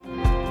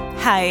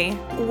Hi,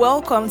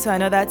 welcome to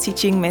another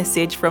teaching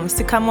message from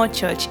Sycamore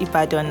Church,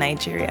 Ibadan,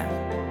 Nigeria.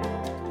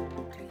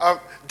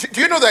 Do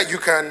you know that you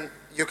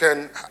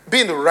can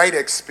be in the right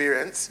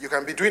experience, you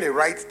can be doing the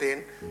right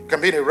thing, you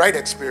can be in the right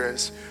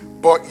experience,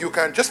 but you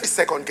can just be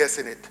second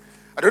guessing it.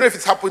 I don't know if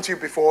it's happened to you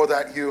before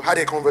that you had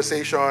a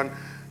conversation,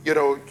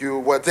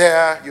 you were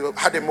there, you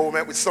had a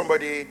moment with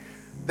somebody,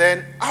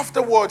 then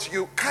afterwards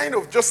you kind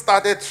of just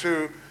started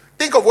to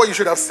think of what you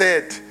should have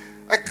said.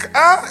 Like,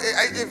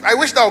 I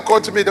wish that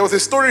occurred to me. There was a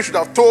story you should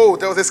have told.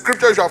 There was a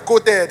scripture you should have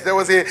quoted.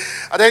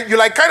 And then you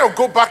kind of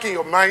go back in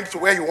your mind to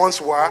where you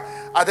once were,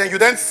 and then you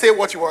then say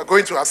what you were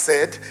going to have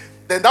said.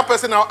 Then that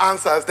person now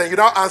answers, then you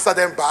now answer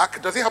them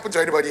back. Does it happen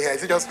to anybody here?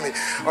 Is it just me?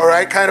 All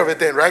right, kind of a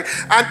thing, right?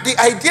 And the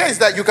idea is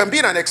that you can be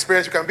in an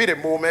experience, you can be in a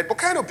moment, but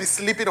kind of be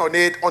sleeping on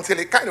it until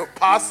it kind of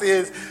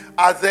passes,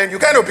 and then you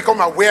kind of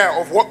become aware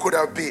of what could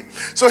have been.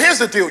 So here's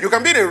the deal. You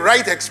can be in the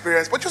right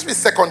experience, but just be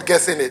second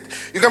guessing it.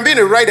 You can be in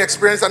the right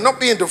experience and not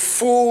be in the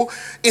full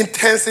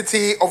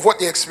intensity of what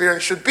the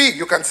experience should be.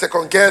 You can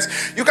second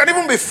guess. You can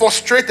even be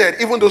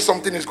frustrated even though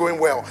something is going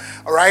well,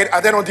 all right?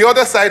 And then on the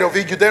other side of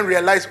it, you then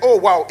realize, oh,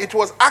 wow, it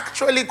was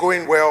actually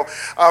going well.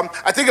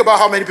 I think about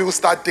how many people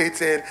start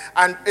dating,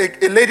 and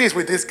a lady is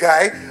with this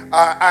guy,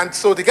 and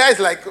so the guy is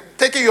like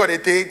taking you on a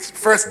date,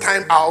 first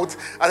time out,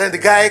 and then the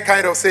guy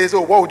kind of says,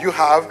 oh, what would you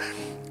have?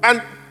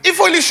 And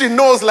if only she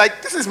knows,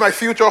 like, this is my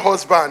future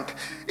husband.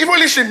 If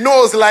only she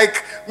knows,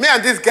 like, me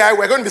and this guy,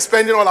 we're going to be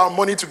spending all our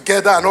money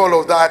together and all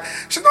of that.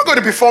 She's not going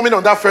to be forming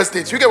on that first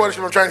date. You get what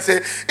I'm trying to say?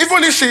 If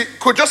only she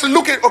could just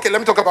look at, okay, let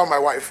me talk about my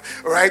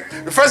wife, all right?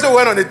 The first day we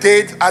went on a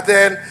date, and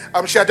then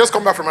she had just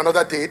come back from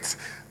another date,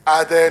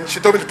 and then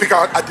she told me to pick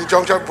out at the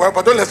junction. Well,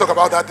 but let's talk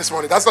about that this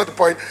morning. That's not the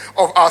point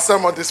of our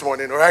sermon this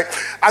morning, all right?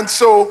 And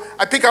so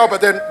I pick her up,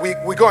 and then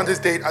we go on this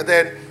date, and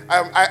then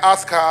I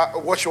ask her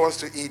what she wants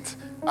to eat.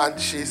 And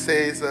she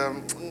says,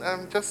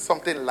 just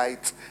something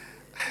light.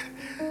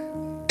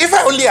 If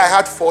only I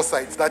had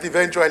foresight that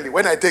eventually,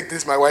 when I take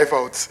my wife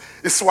out,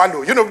 it's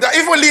swallow. That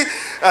if only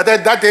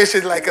that day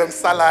she's like,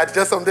 salad,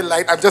 just something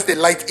light. I'm just a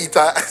light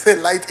eater. I say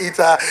light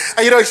eater.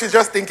 And she's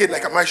just thinking,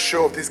 like, am I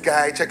sure of this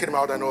guy, checking him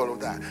out and all of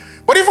that.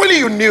 But if only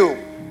you knew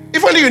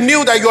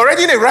that you're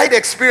already in a right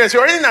experience,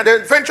 you're already in an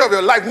adventure of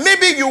your life,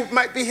 maybe you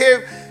might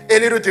behave a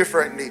little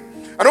differently.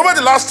 And over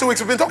the last 2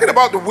 weeks, we've been talking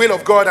about the will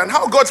of God and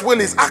how God's will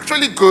is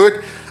actually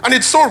good and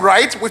it's so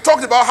right. We've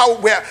talked about how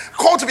we're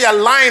called to be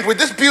aligned with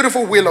this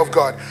beautiful will of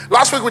God.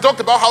 Last week, we talked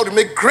about how to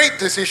make great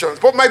decisions.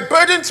 But my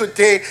burden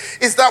today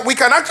is that we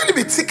can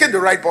actually be ticking the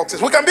right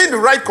boxes. We can be in the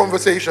right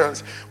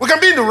conversations. We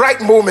can be in the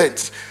right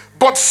moments.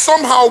 But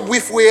somehow,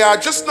 if we are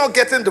just not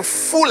getting the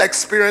full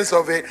experience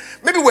of it,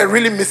 maybe we're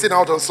really missing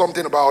out on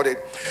something about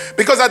it.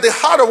 Because at the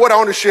heart of what I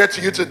want to share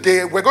to you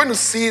today, we're going to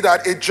see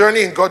that a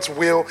journey in God's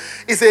will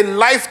is a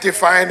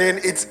life-defining,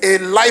 it's a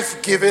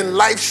life-giving,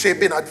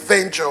 life-shaping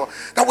adventure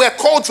that we're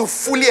called to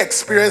fully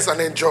experience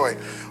and enjoy.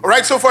 All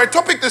right, so for a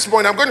topic this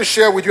morning, I'm going to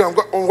share with you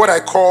on what I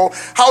call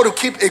how to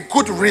keep a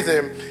good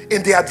rhythm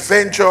in the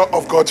adventure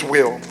of God's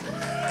will.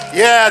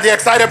 Yeah, the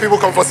excited people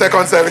come for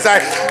second service.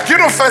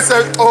 First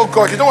service, oh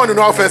God, you don't want to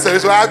know how first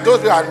service. Those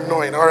people are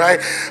annoying, all right?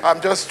 I'm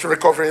just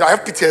recovering. I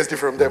have PTSD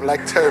from them,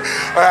 like terrible.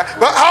 All right?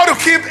 But how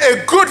to keep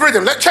a good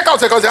rhythm. Let's check out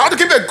second service. How to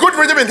keep a good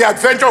rhythm in the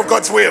adventure of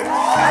God's will.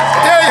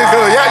 There you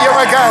go. Yeah, you're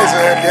my guys,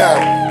 man.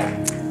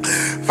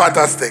 Yeah.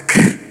 Fantastic.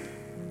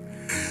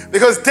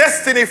 Because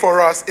destiny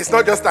for us is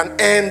not just an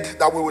end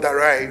that we would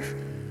arrive,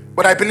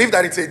 but I believe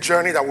that it's a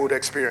journey that we would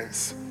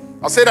experience.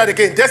 I'll say that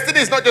again. Destiny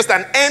is not just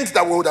an end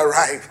that we would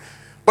arrive,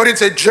 but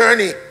it's a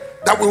journey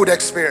that we would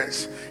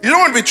experience. You don't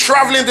want to be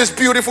traveling this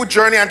beautiful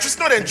journey and just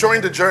not enjoying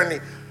the journey.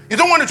 You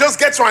don't want to just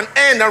get to an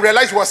end and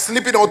realize you are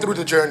sleeping all through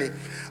the journey.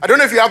 I don't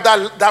know if you have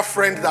that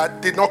friend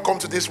that did not come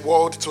to this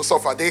world to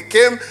suffer. They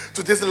came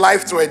to this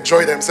life to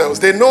enjoy themselves.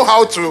 They know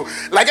how to,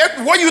 like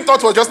what you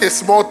thought was just a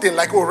small thing,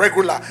 like,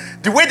 regular.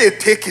 The way they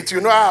take it,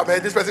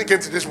 man, this person came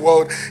to this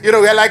world.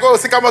 We're like,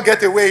 Sycamore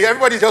get away.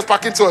 Everybody's just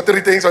packing 2 or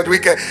 3 things on the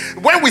weekend.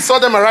 When we saw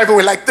them arriving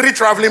with like 3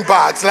 traveling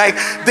bags, like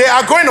they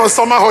are going on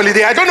summer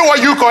holiday. I don't know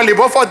what you call it,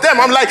 but for them,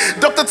 I'm like,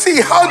 Dr.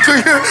 T, how do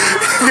you,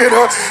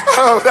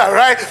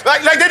 right?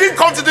 Like they didn't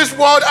come to this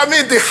world. I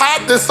mean, the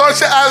heart, the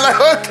sunshine. I'm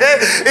like, okay,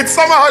 it's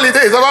summer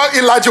holidays, about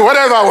Elijah,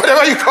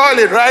 whatever you call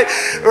it, right?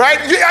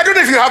 I don't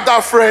know if you have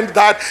that friend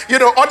that,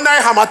 ordinary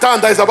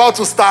Hamatan that is about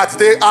to start.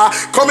 They are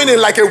coming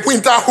in like a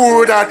winter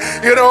hood and,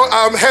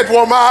 head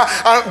warmer,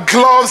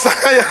 gloves.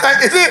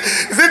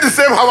 is it the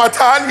same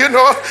Hamatan, and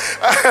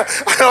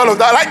all of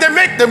that? Like they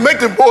make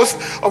the most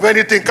of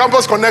anything.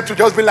 Campus Connect to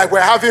just be like,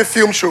 we're having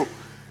film show.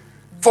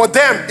 For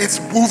them, it's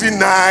movie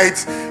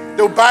night.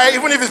 They'll buy,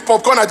 even if it's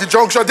popcorn at the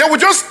junction, they will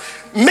just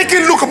make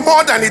it look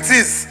more than it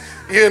is.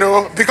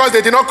 Because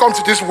they did not come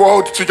to this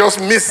world to just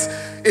miss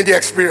in the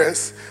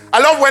experience. I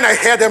love when I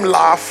hear them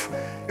laugh.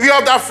 You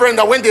have that friend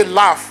that when they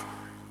laugh,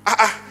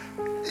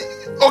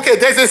 okay,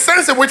 there's a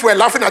sense in which we're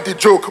laughing at the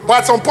joke, but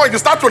at some point you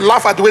start to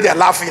laugh at the way they're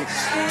laughing.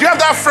 Do you have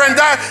that friend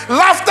that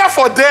laughter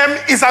for them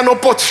is an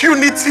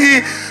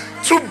opportunity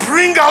to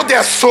bring out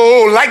their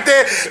soul. Like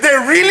they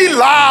really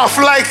laugh,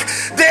 like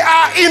they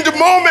are in the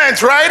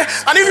moment, right?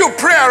 And if you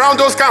pray around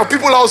those kind of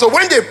people also,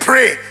 when they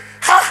pray,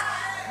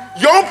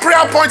 your own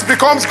prayer point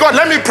becomes, God,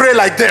 let me pray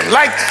like them.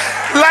 Like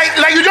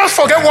you just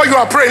forget what you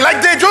are praying.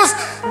 Like they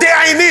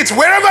are in it.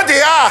 Wherever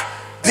they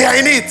are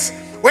in it.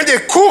 When they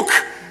cook,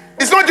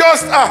 it's not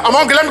just, I'm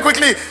hungry, let me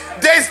quickly.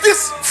 There's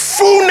this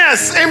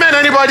fullness, amen,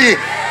 anybody?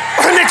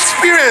 An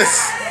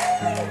experience.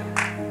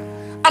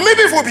 And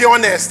maybe if we'll be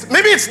honest,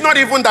 maybe it's not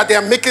even that they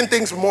are making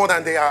things more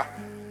than they are.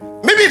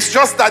 Maybe it's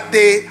just that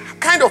they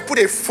kind of put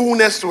a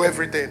fullness to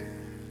everything.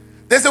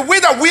 There's a way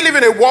that we live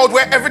in a world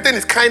where everything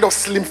is kind of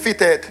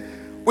slim-fitted.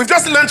 We've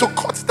just learned to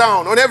cut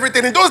down on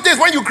everything. In those days,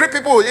 when you greet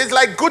people, it's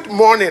like good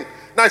morning.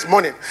 Now it's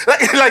morning. Like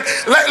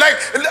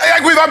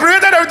we've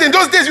abbreviated everything. In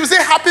those days, you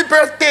say happy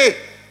birthday.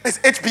 It's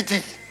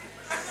HBT.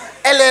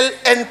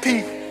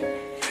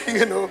 LLNP.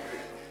 You know.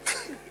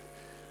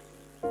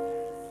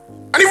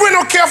 And if we're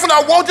not careful,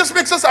 our world just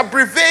makes us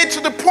abbreviate to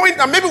the point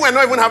that maybe we're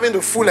not even having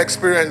the full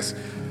experience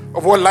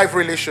of what life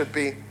really should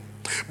be.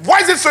 Why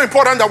is it so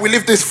important that we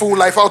live this full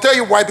life? I'll tell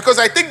you why. Because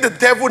I think the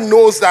devil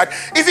knows that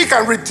if he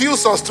can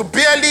reduce us to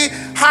barely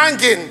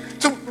hanging,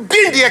 to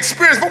be in the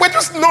experience, but we're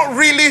just not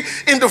really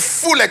in the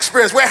full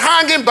experience. We're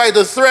hanging by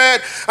the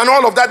thread and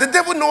all of that. The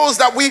devil knows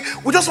that we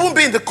just won't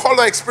be in the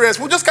color experience.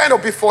 We'll just kind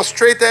of be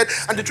frustrated.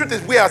 And the truth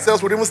is, we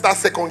ourselves would even start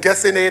second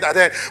guessing it. And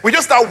then we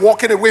just start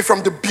walking away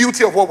from the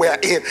beauty of what we are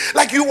in.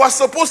 Like you were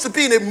supposed to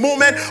be in a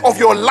moment of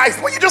your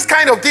life, but you just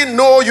kind of didn't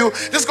know. You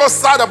just got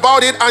sad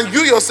about it. And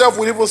you yourself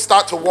will even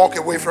start to walk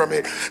away from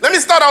it. Let me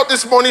start out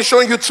this morning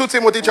showing you 2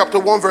 Timothy chapter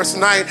 1 verse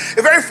 9.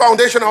 A very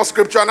foundational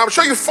scripture. And I'll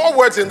show you 4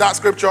 words in that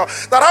scripture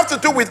that have to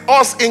do with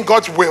us in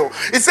God's will.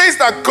 It says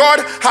that God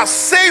has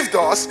saved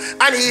us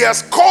and he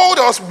has called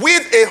us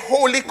with a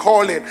holy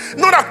calling,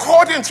 not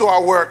according to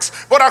our works,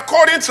 but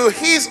according to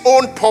his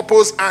own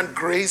purpose and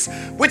grace,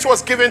 which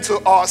was given to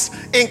us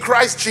in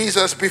Christ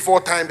Jesus before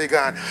time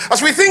began.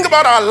 As we think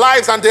about our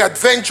lives and the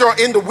adventure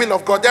in the will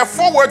of God, there are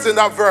 4 words in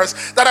that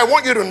verse that I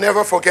want you to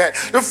never forget.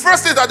 The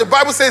first is that the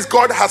Bible says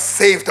God has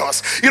saved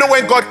us. You know,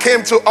 when God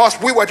came to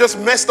us, we were just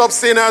messed up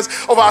sinners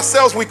of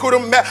ourselves. We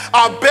couldn't,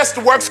 our best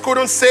works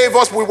couldn't save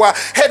us. We were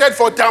headed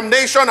for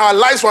damnation. Our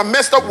lives were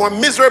messed up, were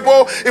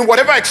miserable in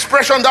whatever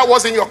expression that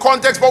was in your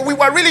context, but we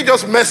were really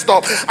just messed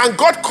up. And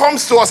God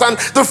comes to us, and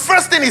the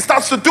first thing he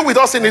starts to do with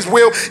us in his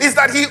will is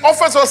that he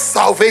offers us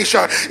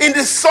salvation. In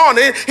the Son,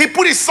 he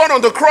put his Son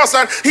on the cross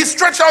and he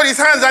stretched out his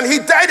hands and he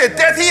died a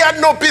death he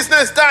had no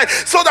business dying,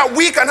 so that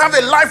we can have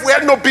a life we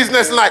had no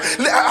business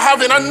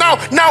having. And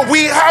now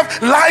we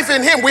have life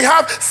in him. We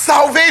have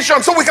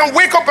salvation, so we can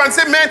wake up and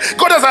say, man,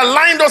 God has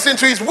aligned us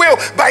into his will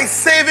by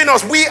saving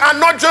us. We are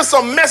not just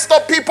some messed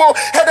up people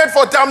headed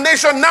for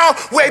damnation. Now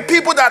we're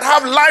people that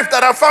have life,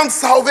 that have found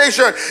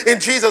salvation in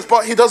Jesus.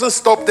 But he doesn't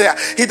stop there.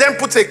 He then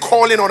puts a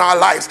calling on our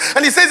lives,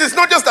 and he says it's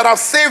not just that I've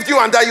saved you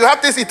and that you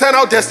have this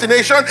eternal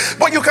destination,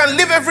 but you can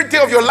live every day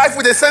of your life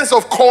with a sense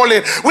of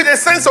calling, with a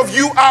sense of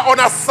you are on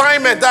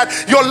assignment, that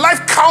your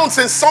life counts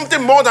in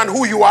something more than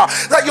who you are,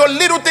 that your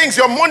little things,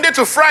 your Monday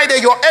to Friday,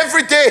 your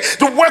everyday,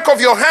 the work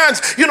of your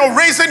hands, you know,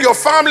 raising your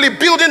family,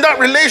 building that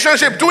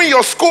relationship, doing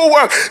your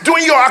schoolwork,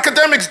 doing your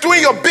academics,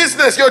 doing your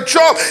business, your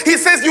job. He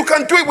says you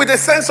can do it with a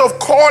sense of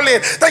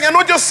calling, that you're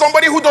not just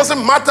somebody who doesn't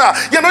matter.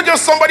 You're not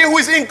just somebody who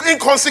is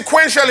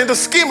inconsequential in the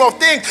scheme of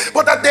things,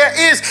 but that there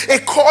is a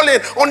calling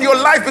on your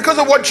life because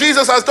of what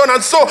Jesus has done.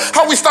 And so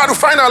how we start to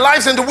find our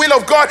lives in the will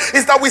of God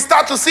is that we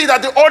start to see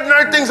that the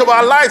ordinary things of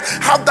our life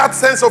have that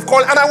sense of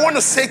calling. And I want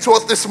to say to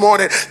us this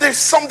morning, there's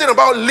something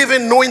about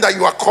living knowing that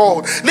you are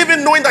called,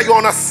 living knowing that you're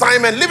on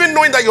assignment, living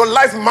knowing that your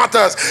life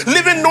matters,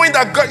 living knowing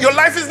that God, your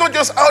life is not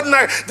just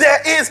ordinary.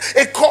 There is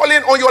a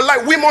calling on your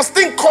life. We must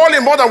think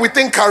calling more than we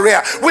think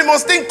career. We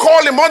must think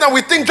calling more than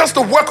we think just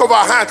the work of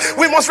our hands.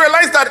 We must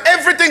realize that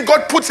everything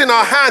God puts in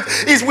our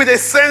hands is with a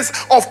sense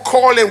of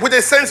calling, with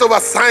a sense of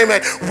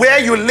assignment. Where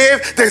you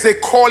live, there's a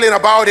calling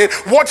about it.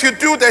 What you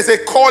do, there's a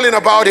calling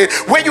about it.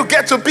 Where you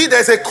get to be,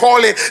 there's a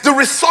calling. The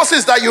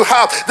resources that you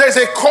have, there's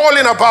a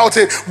calling about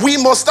it. We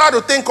must start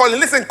to think calling.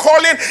 Listen,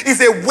 calling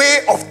is a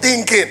way of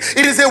thinking.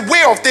 It is a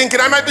way of thinking.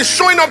 I might be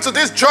showing up to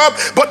this job,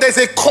 but there's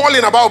a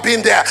calling about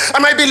being there. I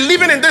might be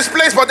living in this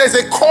place, but there's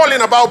a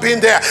calling about being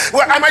there.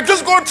 Well, I might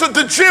just go to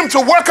the gym to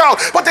work out,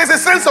 but there's a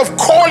sense of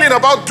calling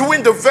about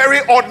doing the very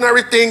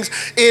ordinary things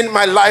in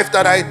my life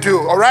that I do,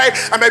 all right?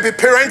 I might be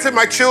parenting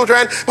my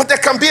children, but there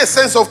can be a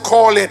sense of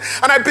calling.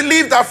 And I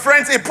believe that,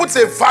 friends, it puts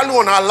a value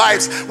on our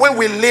lives when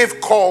we live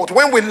called,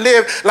 when we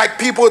live like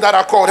people that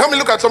are called. Help me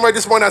look at somebody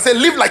this morning and say,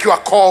 live like you are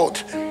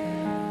called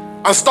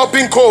and stop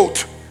being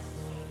cold.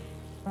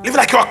 Live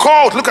like you are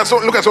called. Look at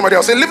somebody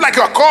else. Say, live like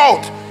you are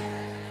called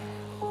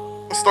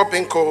and stop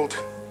being cold.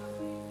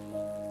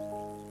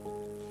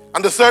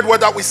 And the third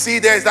word that we see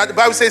there is that the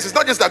Bible says it's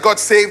not just that God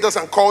saved us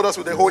and called us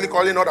with a holy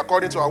calling, not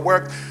according to our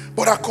work,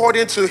 but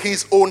according to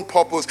his own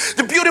purpose.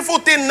 The beautiful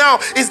thing now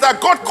is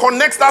that God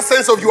connects that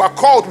sense of you are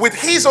called with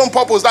his own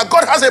purpose, that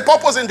God has a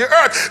purpose in the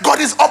earth. God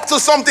is up to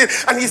something,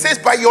 and he says,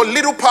 by your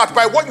little part,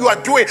 by what you are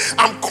doing,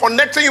 I'm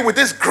connecting you with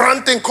this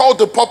grand thing called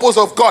the purpose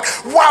of God.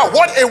 Wow,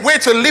 what a way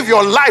to live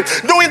your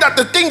life, knowing that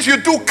the things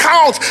you do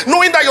count,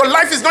 knowing that your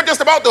life is not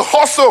just about the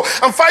hustle,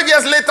 and 5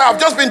 years later I've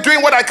just been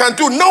doing what I can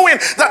do, knowing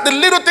that the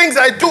little things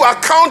I do are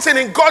counting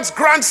in God's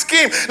grand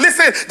scheme.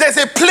 Listen, there's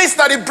a place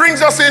that it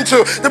brings us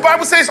into. The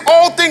Bible says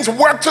all things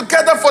work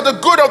together for the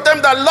good of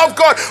them that love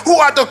God, who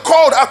are the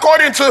called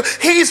according to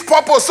his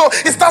purpose. So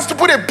it starts to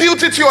put a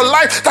beauty to your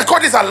life, that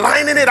God is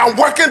aligning it and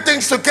working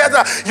things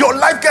together. Your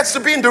life gets to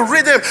be in the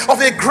rhythm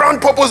of a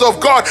grand purpose of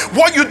God.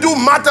 What you do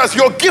matters,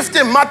 your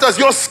gifting matters,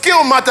 your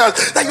skill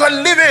matters, that you are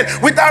living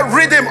with that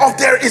rhythm of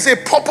there is a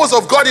purpose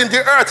of God in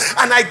the earth,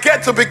 and I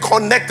get to be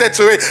connected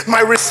to it.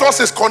 My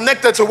resources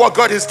connected to what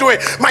God is doing.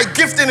 My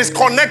gifting is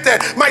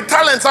connected. My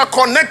talents are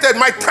connected.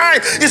 My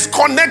time is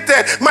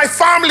connected. My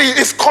family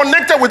is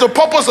connected with the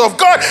purpose of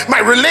God. My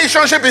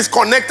relationship is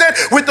connected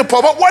with the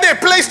purpose. What a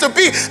place to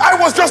be. I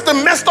was just a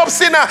messed up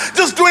sinner,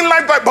 just doing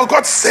life but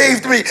God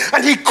saved me,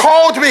 and he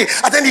called me,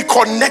 and then he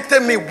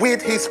connected me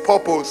with his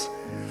purpose.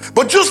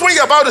 But just when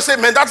you're about to say,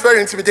 man, that's very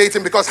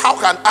intimidating, because how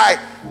can I,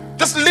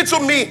 just little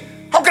me,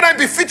 how can I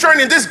be featuring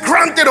in this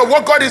grand thing of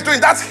what God is doing?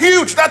 That's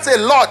huge. That's a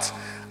lot.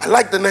 I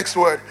like the next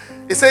word.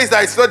 It says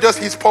that it's not just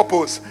his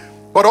purpose,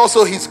 but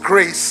also his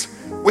grace,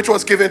 which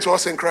was given to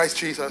us in Christ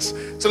Jesus.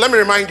 So let me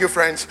remind you,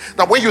 friends,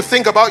 that when you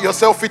think about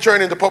yourself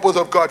featuring in the purpose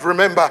of God,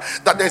 remember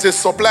that there's a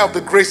supply of the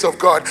grace of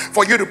God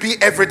for you to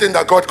be everything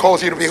that God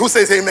calls you to be. Who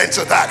says amen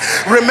to that?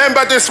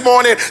 Remember this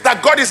morning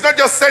that God is not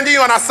just sending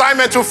you an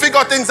assignment to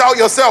figure things out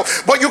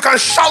yourself, but you can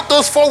shout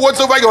those 4 words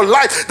over your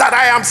life, that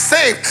I am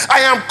saved, I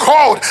am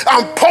called,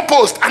 I'm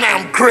purposed, and I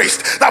am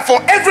graced. That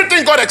for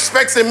everything God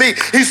expects in me,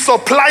 he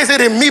supplies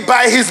it in me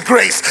by his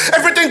grace.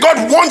 Everything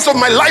God wants of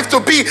my life to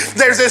be,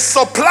 there's a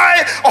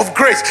supply of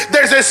grace.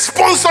 There's a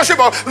sponsorship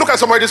of, look at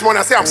somebody this morning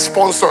and say, I'm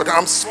sponsored.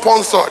 I'm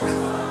sponsored.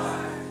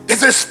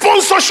 There's a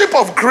sponsorship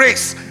of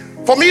grace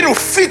for me to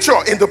feature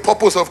in the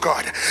purpose of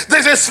God.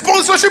 There's a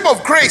sponsorship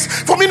of grace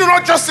for me to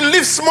not just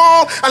live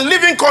small and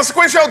live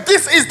inconsequential.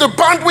 This is the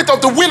bandwidth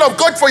of the will of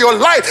God for your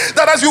life,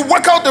 that as you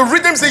work out the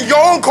rhythms in your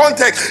own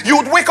context, you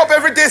would wake up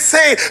every day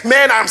saying,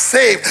 man, I'm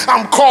saved,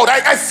 I'm called,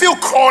 I feel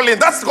calling.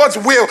 That's God's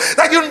will.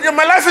 That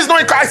my life is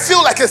not, I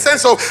feel like a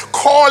sense of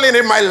calling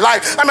in my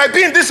life. I might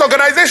be in this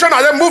organization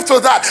and then move to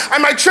that. I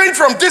might change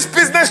from this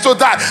business to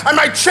that. I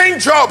might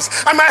change jobs.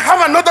 I might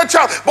have another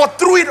child. But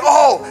through it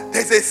all,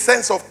 there's a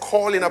sense of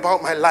calling about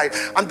my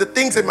life, and the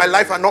things in my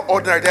life are not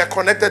ordinary. They're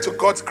connected to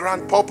God's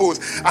grand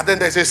purpose, and then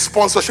there's a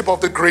sponsorship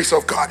of the grace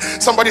of God.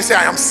 Somebody say,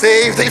 I am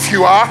saved. If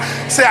you are,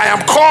 say, I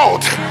am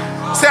called.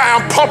 Say, I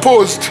am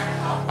purposed,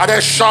 and then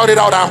shout it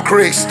out, I am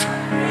graced.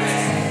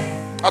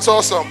 That's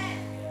awesome.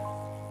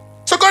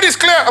 So God is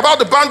clear about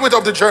the bandwidth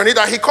of the journey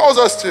that he calls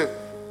us to,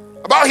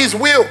 about his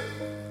will,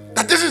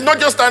 that this is not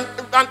just an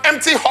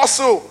empty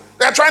hustle.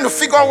 They're trying to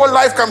figure out what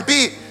life can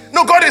be.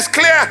 No, God is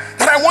clear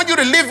that I want you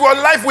to live your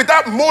life with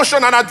that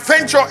motion and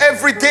adventure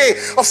every day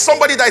of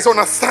somebody that is on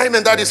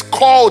assignment, that is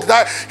called,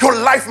 that your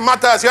life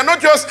matters. You're not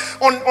just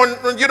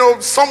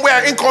on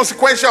somewhere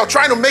inconsequential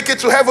trying to make it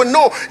to heaven.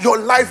 No, your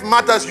life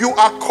matters. You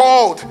are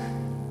called,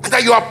 and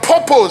that you are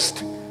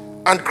purposed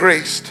and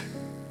graced.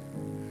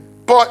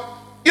 But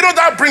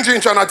that brings you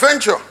into an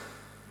adventure.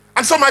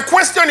 And so my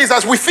question is,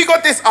 as we figure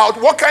this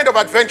out, what kind of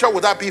adventure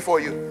would that be for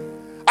you?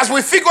 As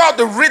we figure out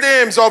the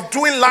rhythms of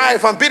doing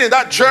life and being in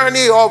that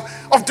journey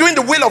of doing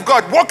the will of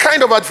God, what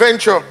kind of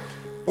adventure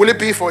will it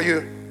be for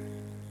you?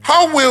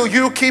 How will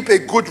you keep a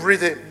good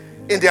rhythm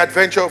in the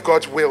adventure of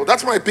God's will?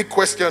 That's my big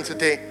question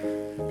today.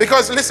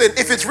 Because listen,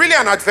 if it's really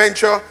an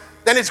adventure,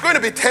 then it's going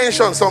to be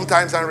tension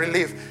sometimes and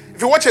relief.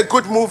 If you watch a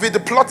good movie, the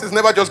plot is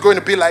never just going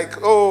to be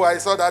like, oh, I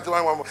saw that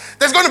one more.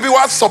 There's going to be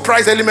one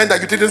surprise element that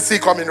you didn't see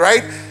coming,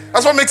 right?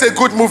 That's what makes a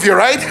good movie,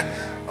 right?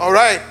 All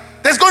right.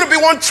 There's going to be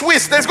one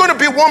twist. There's going to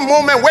be one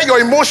moment where your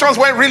emotions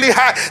went really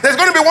high. There's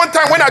going to be one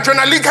time when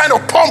adrenaline kind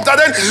of pumped, and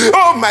then,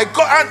 oh my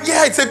God, and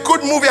yeah, it's a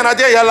good movie, and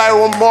you're like,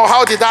 oh, more,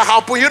 how did that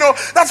happen?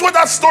 That's what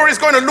that story is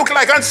going to look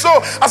like. And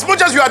so, as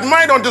much as you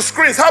admire on the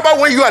screens, how about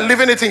when you are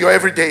living it in your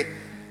everyday?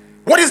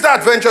 What is that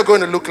adventure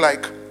going to look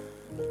like?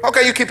 How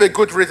can you keep a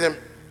good rhythm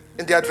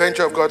in the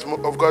adventure of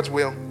God's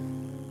will?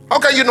 How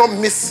can you not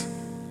miss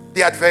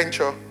the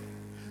adventure?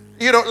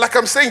 Like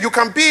I'm saying, you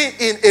can be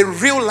in a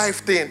real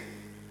life thing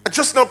and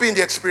just not be in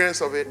the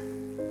experience of it.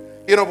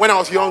 When I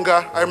was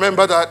younger, I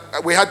remember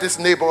that we had this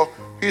neighbor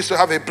who used to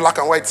have a black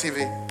and white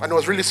TV, and it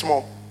was really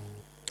small.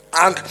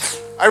 And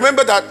I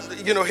remember that,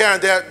 here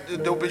and there,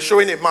 they'll be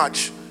showing a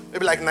match.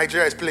 Maybe like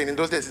Nigeria is playing. In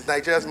those days, it's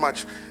Nigeria's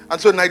match.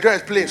 And so Nigeria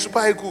is playing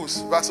Super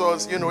Eagles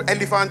versus,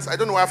 elephants. I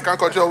don't know why African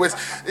country always,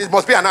 it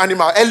must be an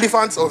animal,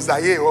 elephants of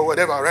Zaire or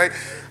whatever, right?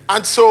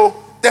 And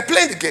so they're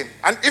playing the game.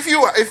 And if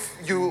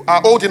you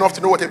are old enough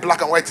to know what a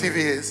black and white TV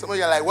is, some of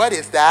you are like, what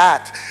is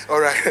that? All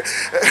right,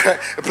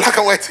 a black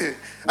and white TV.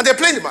 And they're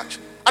playing the match.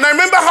 And I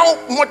remember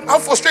how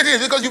frustrating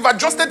it is because you've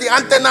adjusted the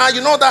antenna,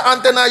 you know that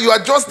antenna, you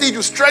adjust it,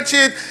 you stretch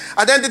it,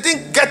 and then the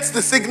thing gets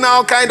the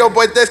signal kind of,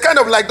 but there's kind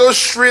of like those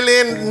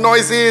shrilling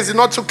noises, it's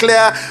not too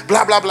clear,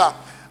 blah, blah, blah.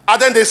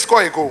 And then they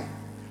score a goal.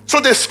 So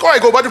they score a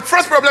goal, but the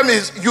first problem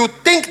is you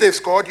think they've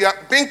scored, you're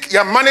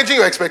managing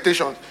your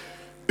expectations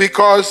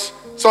because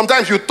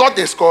sometimes you thought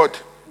they scored,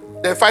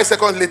 then 5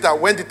 seconds later,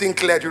 when the thing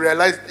cleared, you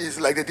realize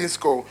it's like they didn't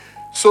score.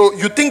 So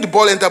you think the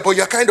ball entered, but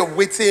you're kind of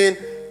waiting,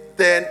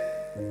 then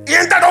he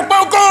entered a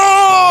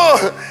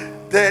goal!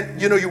 Then,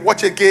 you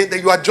watch again,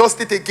 then you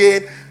adjust it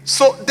again.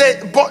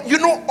 But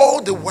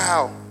all the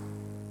while,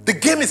 the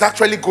game is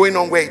actually going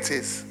on where it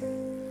is.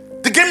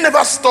 The game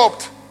never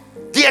stopped.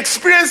 The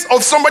experience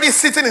of somebody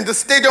sitting in the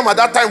stadium at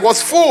that time was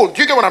full.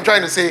 Do you get what I'm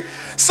trying to say?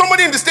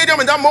 Somebody in the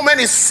stadium in that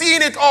moment is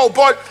seeing it all,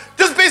 but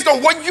just based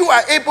on what you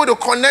are able to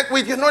connect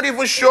with, you're not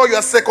even sure,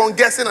 you're second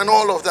guessing and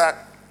all of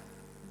that.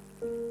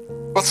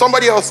 But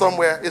somebody else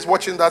somewhere is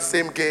watching that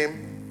same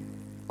game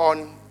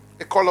on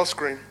a color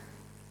screen.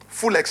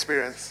 Full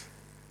experience.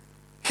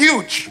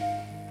 Huge.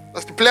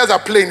 As the players are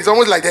playing, it's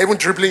almost like they're even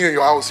dribbling you in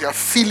your house. You're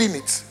feeling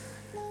it.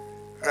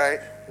 Right?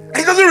 And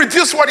it doesn't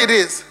reduce what it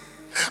is.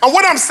 And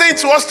what I'm saying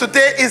to us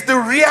today is the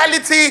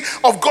reality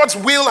of God's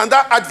will, and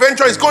that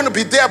adventure is going to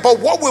be there, but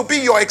what will be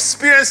your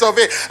experience of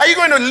it? Are you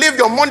going to live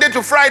your Monday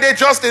to Friday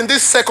just in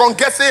this second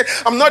guessing?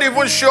 I'm not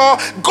even sure.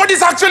 God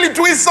is actually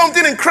doing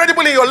something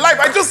incredible in your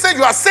life. I just said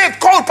you are saved,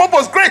 called,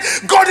 purpose, great.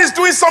 God is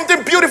doing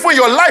something beautiful in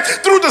your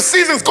life. Through the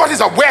seasons, God is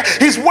aware.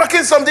 He's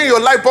working something in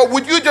your life, but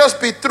would you just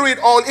be through it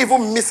all,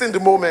 even missing the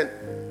moment?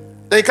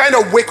 Then you kind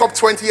of wake up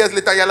 20 years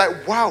later, you're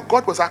like, wow,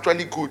 God was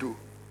actually good.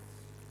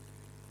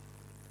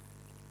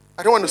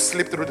 I don't want to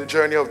slip through the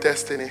journey of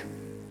destiny.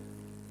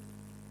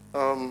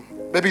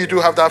 Maybe you do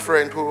have that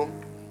friend who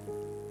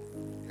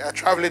are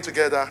traveling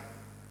together,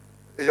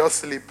 they just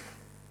sleep.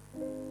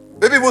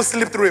 Maybe we'll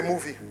sleep through a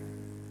movie.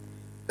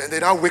 Then they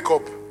now wake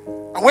up.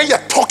 And when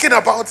you're talking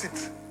about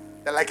it,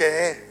 they're like,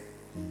 eh.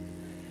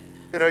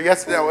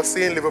 Yesterday I was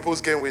seeing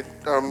Liverpool's game with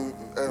Man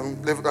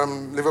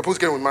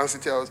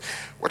City. I was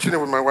watching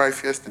it with my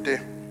wife yesterday.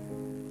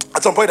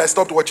 At some point, I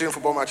stopped watching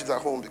football matches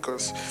at home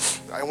because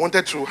I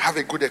wanted to have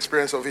a good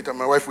experience of it, and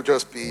my wife would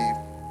just be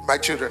my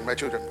children. But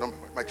I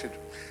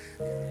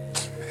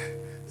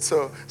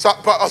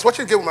was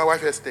watching the game with my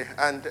wife yesterday,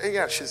 and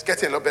yeah, she's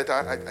getting a lot better.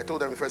 I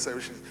told her in the first time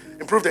she's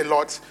improved a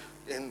lot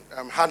in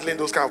handling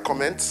those kind of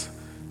comments.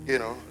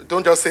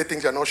 Don't just say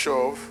things you're not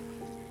sure of.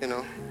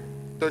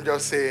 Don't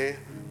just say.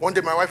 One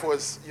day my wife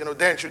was,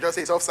 then she'd just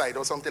say it's offside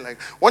or something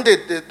like. One day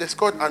they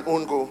scored an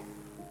own goal.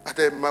 And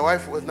then my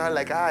wife was not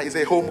like, it's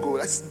a home goal.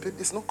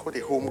 It's not called a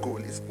home goal,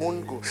 it's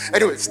own goal.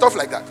 Anyway, stuff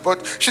like that.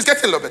 But she's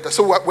getting a lot better.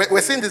 So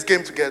we're seeing this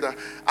game together.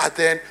 And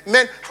then,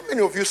 man, how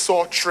many of you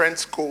saw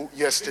Trent's goal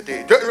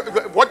yesterday?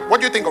 What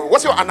do you think of it?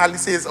 What's your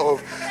analysis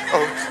of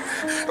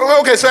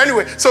okay, so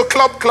anyway, so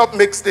club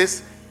makes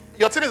this.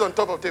 Your team is on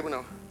top of the table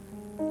now.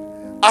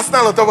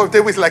 Arsenal on top of the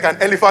table is like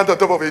an elephant on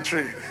top of a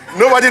tree.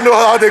 Nobody knows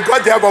how they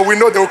got there, but we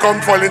know they'll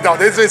come falling down.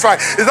 It's fine.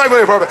 It's not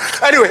even a problem.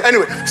 Anyway,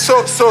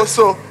 so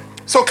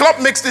Klopp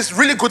makes this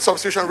really good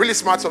substitution, really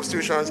smart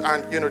substitutions,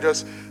 and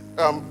just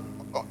Ole,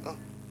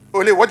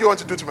 what do you want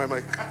to do to my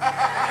mic?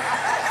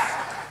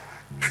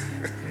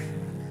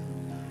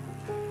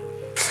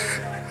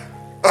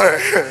 All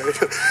right.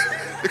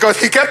 Because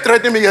he kept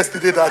threatening me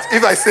yesterday that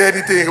if I say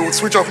anything, he would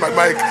switch off my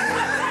mic.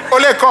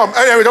 Ole, come.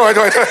 Anyway, no.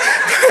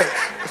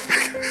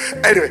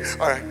 Anyway,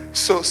 all right.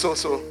 So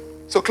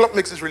Klopp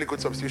makes these really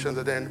good substitutions,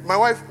 and then my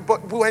wife,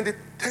 but we were in the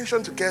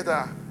tension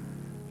together,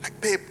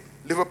 like, babe.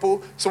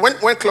 Liverpool. So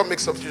when Klopp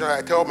makes substitution,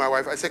 I tell my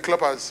wife, I say,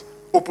 Klopp has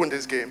opened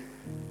this game.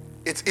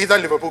 It's either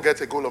Liverpool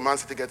gets a goal or Man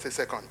City gets a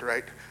second,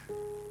 right?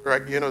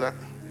 Right? You know that?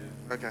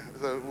 Yeah. Okay.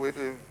 So we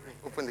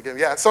open the game.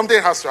 Yeah,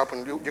 something has to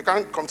happen. You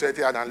can't come to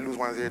Etihad and lose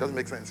 1-0. It doesn't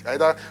make sense. You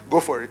either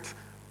go for it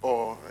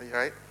or,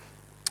 right?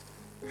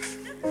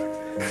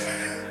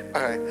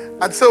 All right.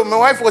 And so my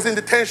wife was in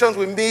the tensions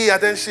with me,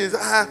 and then she's,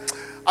 at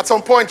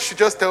some point, she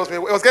just tells me,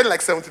 it was getting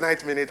like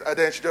 79th minute, and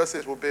then she just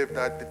says, well, babe,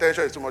 that the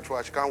tension is too much for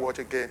her. She can't watch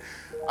again.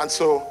 And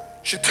so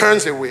she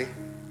turns away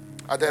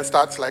and then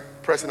starts like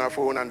pressing her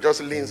phone and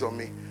just leans on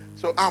me.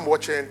 So I'm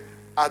watching,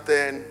 and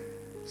then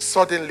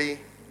suddenly,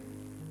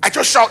 I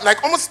just shout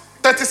like almost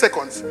 30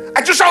 seconds.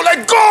 I just shout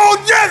like, goal,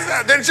 yes!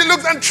 And then she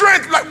looks and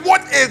Trent, like,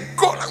 what a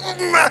goal.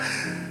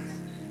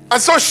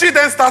 And so she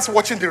then starts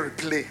watching the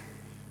replay.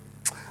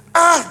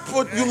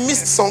 But you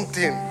missed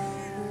something.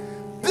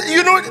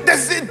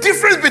 There's a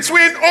difference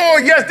between, oh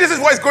yes, this is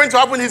what is going to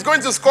happen, he's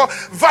going to score,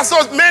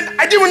 versus, man,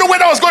 I didn't even know where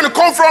that was going to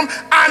come from,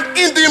 and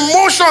in the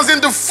emotions,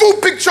 in the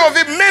full picture of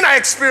it, man, I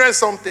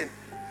experienced something.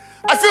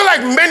 I feel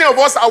like many of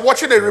us are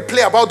watching a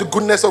replay about the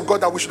goodness of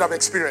God that we should have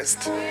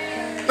experienced.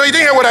 No, you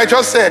didn't hear what I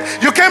just said.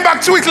 You came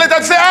back 2 weeks later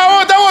and said,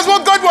 oh, that was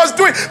what God was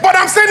doing. But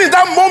I'm saying in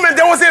that moment,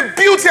 there was a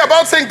beauty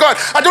about saying, God,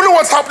 I don't know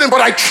what's happening,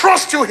 but I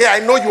trust you here.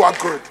 I know you are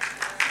good.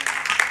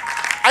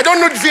 I don't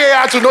need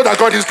VAR to know that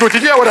God is good.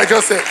 Did you hear what I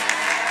just said?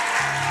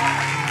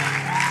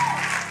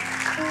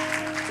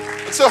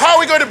 So how are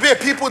we going to be a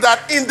people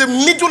that in the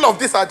middle of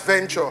this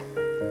adventure,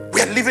 we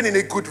we are living in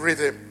a good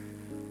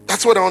rhythm.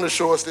 That's what I want to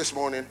show us this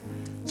morning.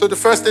 So the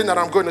first thing that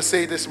I'm going to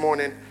say this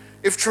morning,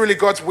 if truly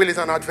God's will is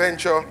an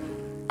adventure,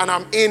 and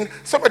I'm in,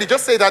 somebody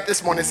just say that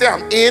this morning. Say,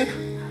 I'm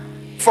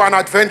in for an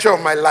adventure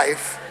of my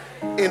life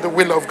in the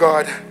will of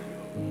God.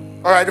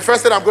 All right, the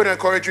first thing I'm going to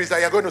encourage you is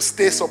that you're going to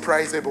stay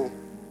surprisable.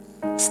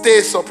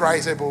 Stay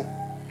surprisable.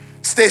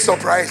 Stay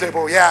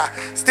surprisable, yeah.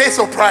 Stay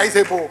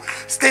surprisable.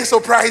 Stay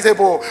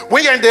surprisable.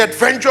 When you're in the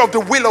adventure of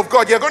the will of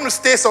God, you're going to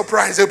stay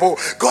surprisable.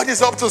 God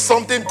is up to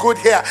something good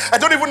here. I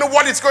don't even know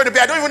what it's going to be.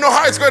 I don't even know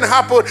how it's going to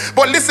happen.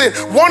 But listen,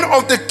 one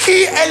of the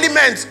key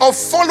elements of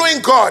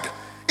following God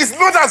is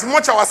not as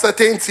much our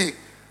certainty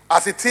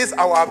as it is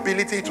our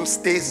ability to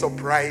stay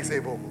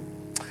surprisable.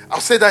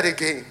 I'll say that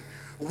again.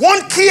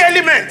 One key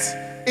element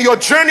in your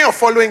journey of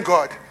following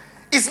God,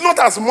 it's not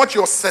as much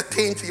your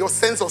certainty, your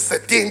sense of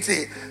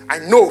certainty. I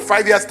know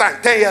 5 years'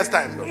 time, 10 years'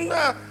 time.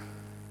 No.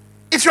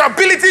 It's your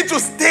ability to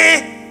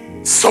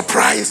stay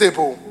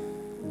surprisable.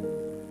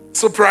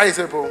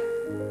 Surprisable.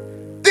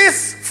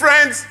 This,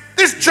 friends,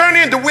 this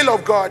journey in the will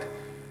of God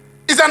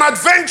is an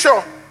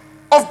adventure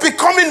of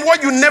becoming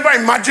what you never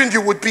imagined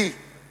you would be.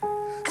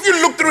 Have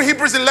you looked through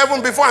Hebrews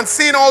 11 before and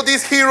seen all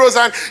these heroes,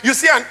 and you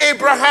see an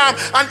Abraham,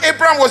 and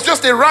Abraham was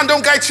just a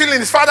random guy chilling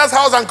in his father's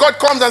house, and God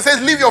comes and says,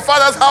 leave your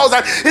father's house,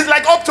 and he's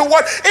like, up to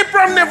what?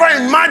 Abraham never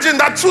imagined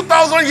that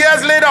 2,000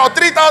 years later or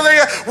 3,000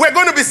 years, we're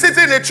going to be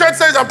sitting in a church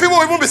service and people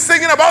will even be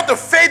singing about the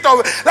faith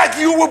of, like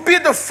you will be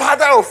the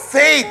father of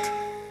faith.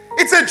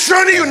 It's a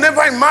journey you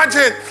never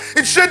imagined.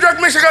 It's Shadrach,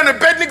 Meshach, and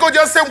Abednego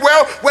just said,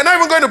 well, we're not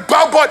even going to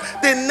bow, but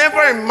they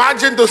never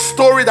imagined the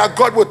story that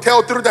God would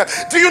tell through them.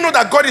 Do you know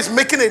that God is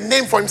making a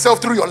name for himself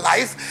through your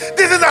life?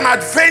 This is an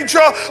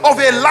adventure of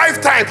a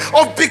lifetime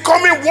of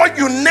becoming what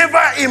you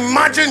never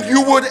imagined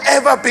you would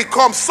ever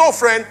become. So,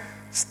 friend,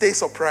 stay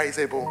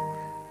surprisable.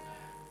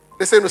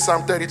 Listen to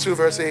Psalm 32,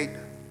 verse 8.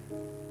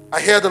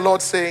 I hear the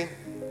Lord saying,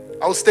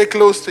 I will stay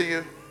close to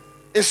you,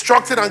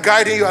 instructing and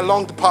guiding you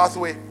along the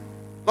pathway.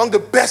 Along the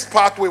best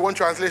pathway, one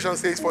translation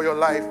says, for your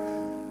life.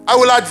 I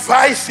will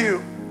advise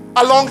you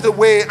along the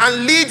way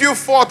and lead you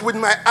forth with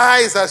my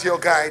eyes as your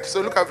guide.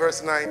 So look at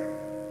verse 9.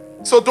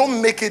 So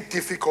don't make it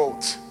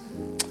difficult.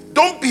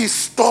 Don't be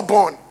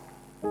stubborn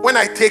when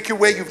I take you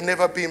where you've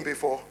never been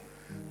before.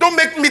 Don't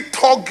make me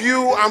tug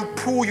you and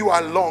pull you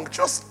along.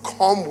 Just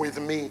come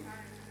with me.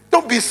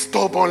 Don't be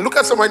stubborn. Look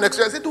at somebody next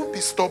to you and say, don't be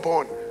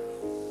stubborn.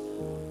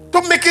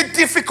 Don't make it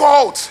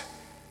difficult.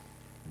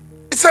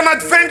 It's an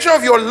adventure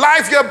of your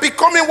life. You're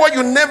becoming what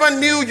you never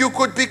knew you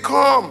could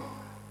become.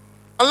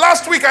 And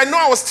last week, I know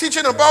I was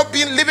teaching about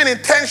living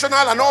intentional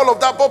and all of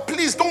that, but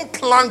please don't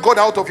plan God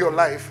out of your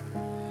life.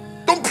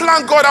 Don't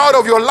plan God out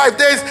of your life.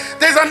 There's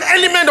an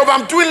element of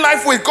I'm doing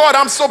life with God.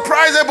 I'm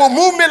surprisable.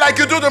 Move me like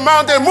you do the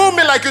mountain. Move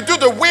me like you do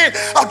the wind.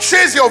 I'll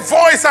chase your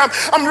voice.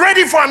 I'm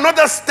ready for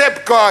another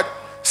step, God.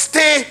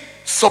 Stay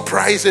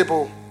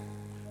surprisable.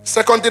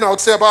 Second thing I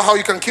would say about how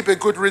you can keep a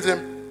good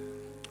rhythm.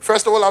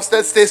 First of all, I've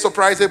said stay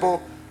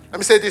surprisable. Let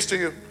me say this to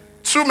you.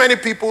 Too many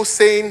people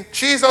saying,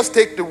 Jesus,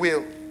 take the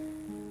wheel.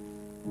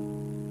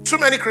 Too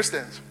many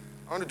Christians.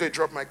 I want to do a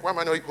drop mic. Why am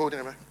I not holding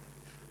it?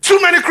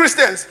 Too many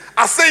Christians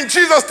are saying,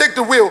 Jesus, take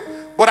the wheel,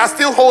 but are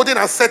still holding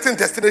and setting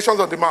destinations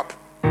on the map.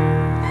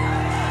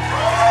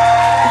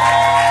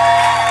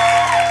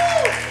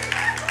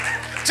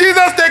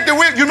 Jesus, take the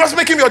wheel. You must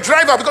make him your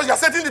driver because you're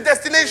setting the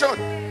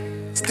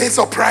destination. Stay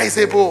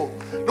surprisable.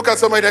 Look at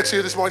somebody next to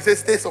you this morning. Say,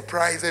 stay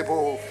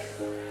surprisable.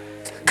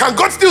 Can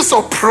God still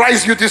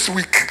surprise you this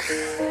week?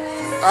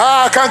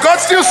 Can God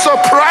still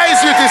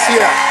surprise you this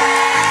year?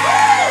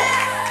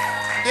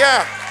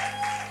 Yeah.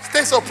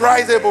 Stay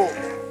surprisable.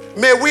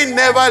 May we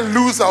never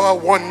lose our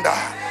wonder.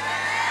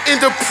 In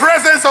the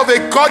presence of a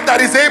God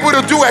that is able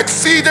to do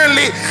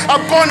exceedingly,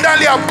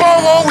 abundantly,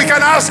 above all we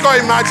can ask or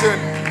imagine.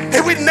 May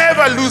we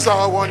never lose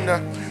our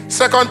wonder.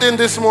 Second thing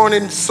this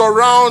morning,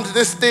 surround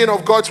this thing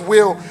of God's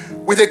will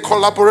with a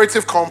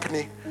collaborative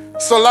company.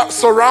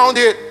 Surround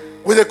it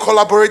with a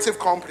collaborative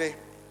company.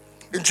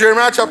 In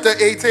Jeremiah chapter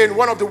 18,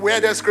 one of the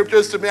weirdest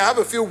scriptures to me, I have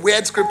a few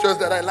weird scriptures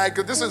that I like.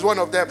 This is one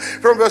of them.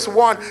 From verse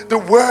 1, the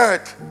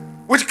word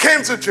which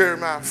came to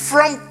Jeremiah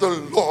from the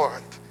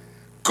Lord.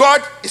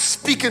 God is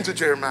speaking to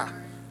Jeremiah.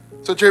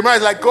 So Jeremiah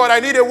is like, God, I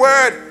need a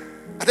word.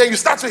 And then you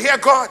start to hear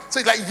God. So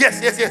he's like,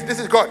 yes, this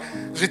is God.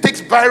 So he takes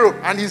Biro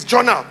and his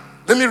journal.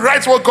 Let me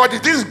write what God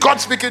is. This is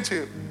God speaking to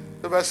you.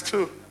 So verse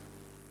 2,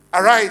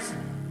 arise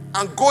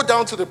and go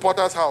down to the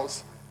potter's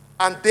house,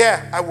 and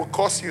there I will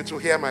cause you to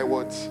hear my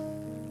words.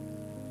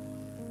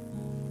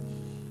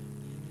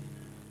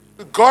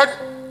 God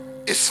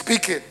is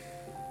speaking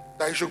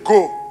that you should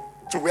go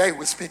to where he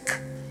will speak.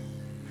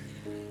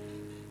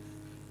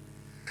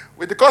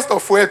 With the cost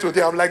of fuel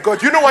today, I'm like,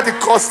 God, you know what it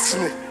costs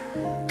me?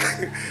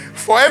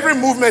 For every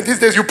movement these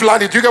days, you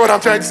plan it. You get what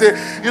I'm trying to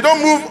say? You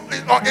don't move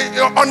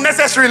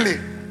unnecessarily,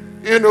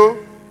 you know.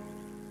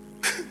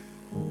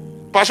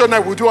 Passion night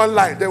we'll do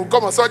online. They will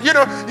come and say, you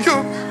know,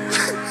 you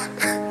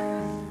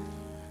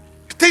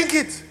think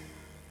it.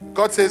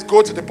 God says,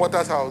 go to the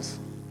potter's house.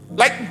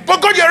 Like,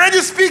 but God, you're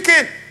already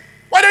speaking.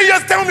 Why don't you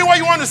just tell me what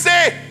you want to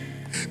say?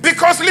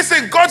 Because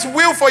listen, God's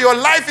will for your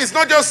life is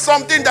not just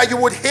something that you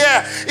would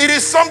hear. It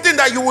is something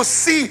that you will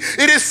see.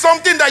 It is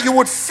something that you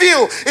would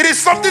feel. It is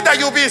something that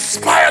you'll be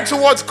inspired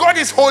towards. God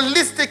is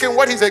holistic in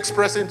what he's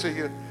expressing to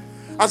you.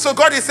 And so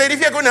God is saying, if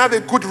you're going to have a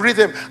good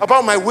rhythm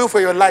about my will for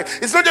your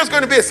life, it's not just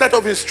going to be a set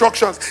of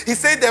instructions. He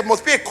said there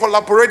must be a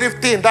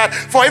collaborative thing, that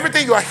for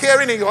everything you are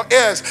hearing in your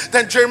ears,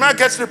 then Jeremiah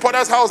gets to the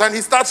potter's house and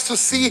he starts to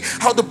see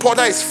how the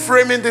potter is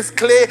framing this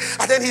clay.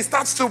 And then he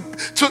starts to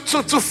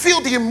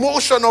feel the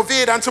emotion of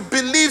it and to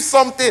believe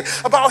something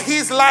about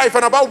his life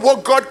and about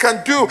what God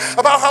can do,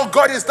 about how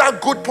God is that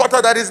good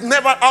potter that is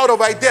never out of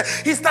idea.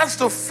 He starts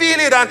to feel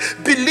it and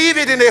believe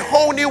it in a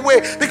whole new way.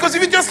 Because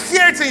if you just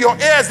hear it in your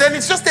ears, then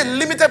it's just a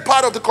limited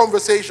part of the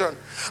conversation.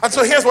 And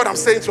so here's what I'm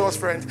saying to us,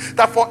 friends,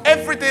 that for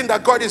everything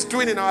that God is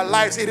doing in our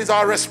lives, it is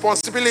our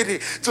responsibility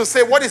to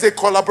say, what is a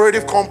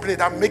collaborative company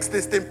that makes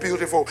this thing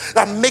beautiful,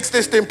 that makes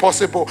this thing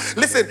possible?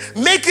 Listen,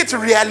 make it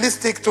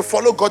realistic to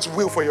follow God's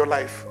will for your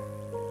life.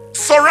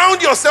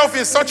 Surround yourself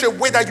in such a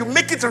way that you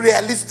make it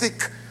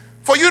realistic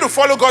for you to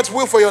follow God's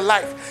will for your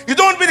life. You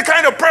don't be the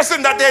kind of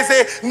person that there's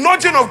a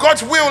nudging of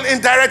God's will in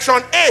direction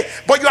A,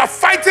 but you are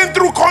fighting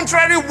through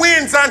contrary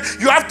winds, and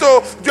you have to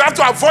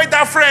avoid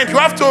that friend. You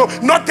have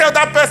to not tell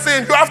that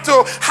person. You have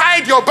to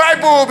hide your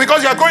Bible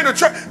because you are going to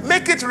church.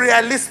 Make it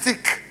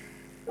realistic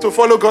to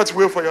follow God's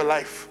will for your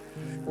life.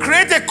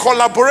 Create a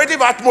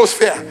collaborative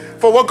atmosphere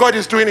for what God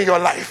is doing in your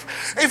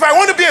life. If I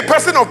want to be a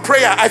person of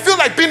prayer, I feel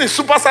like being in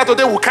Super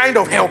Saturday will kind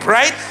of help,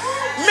 right?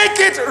 Make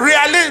it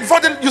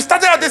realistic. You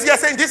started out this year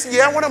saying, this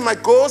year one of my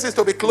goals is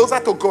to be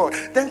closer to God.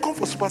 Then come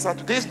for Super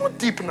Saturday. It's not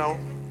deep now.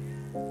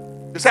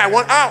 You say,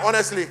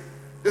 honestly.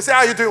 You say, how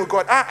are you doing with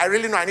God? I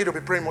really know I need to be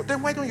praying more.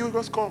 Then why don't you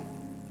just come?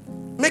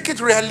 Make it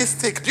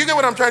realistic. Do you get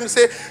what I'm trying to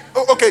say?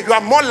 Okay, you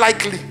are more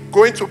likely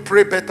going to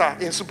pray better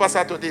in Super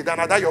Saturday than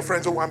other your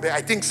friends who want be.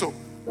 I think so.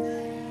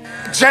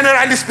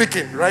 Generally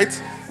speaking, right?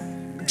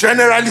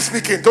 Generally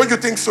speaking, don't you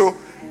think so?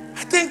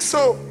 I think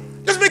so.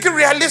 Just make it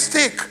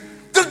realistic.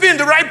 Just be in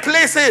the right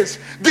places.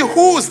 The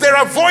who's, there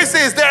are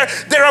voices.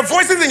 There are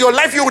voices in your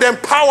life you would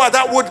empower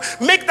that would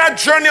make that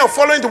journey of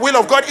following the will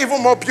of God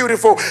even more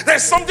beautiful.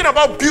 There's something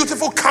about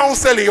beautiful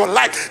counsel in your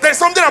life. There's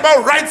something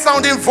about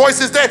right-sounding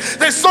voices.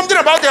 There's something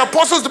about the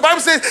apostles. The Bible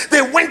says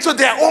they went to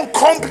their own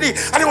company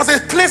and it was a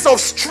place of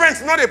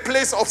strength, not a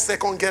place of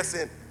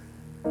second-guessing.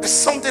 There's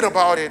something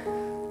about it.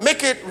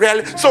 Make it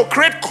real. So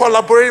create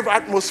collaborative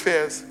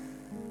atmospheres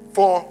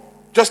for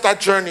just that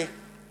journey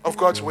of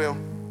God's will.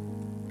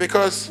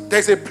 Because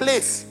there's a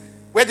place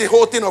where the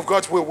whole thing of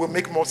God's will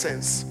make more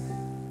sense.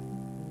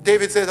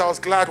 David says, I was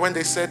glad when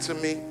they said to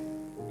me,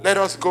 let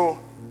us go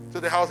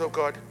to the house of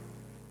God.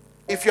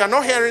 If you are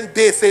not hearing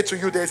they say to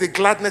you, there's a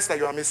gladness that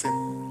you are missing.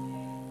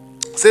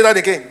 Say that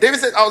again. David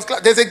said, I was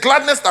glad. There's a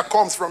gladness that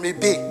comes from a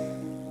day.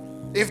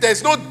 If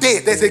there's no day,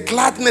 there's a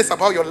gladness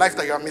about your life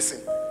that you are missing.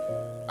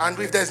 And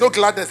if there's no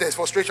gladness, there's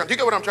frustration. Do you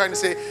get what I'm trying to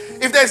say?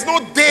 If there's no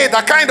day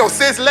that kind of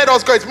says, let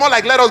us go, it's more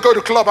like, let us go to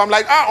club. I'm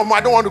like, I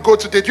don't want to go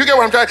today. Do you get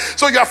what I'm trying?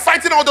 So you're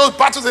fighting all those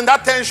battles in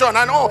that tension.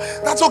 And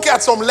that's okay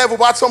at some level.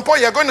 But at some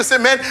point, you're going to say,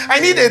 man, I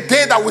need a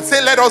day that would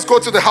say, let us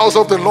go to the house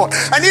of the Lord.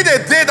 I need a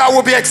day that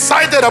will be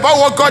excited about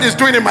what God is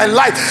doing in my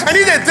life. I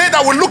need a day that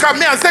will look at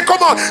me and say,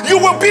 come on,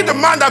 you will be the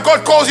man that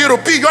God calls you to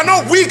be. You're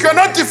not weak. You're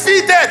not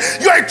defeated.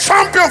 You're a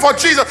champion for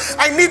Jesus.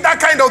 I need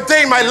that kind of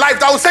day in my life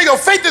that will say, your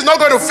faith is not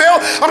going to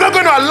fail. I'm not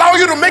going to allow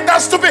you to make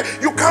that stupid.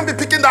 You can't be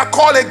picking that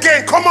call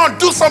again. Come on,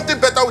 do something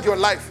better with your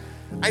life.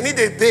 I need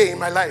a day in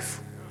my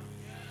life.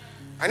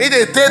 I need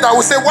a day that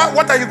will say,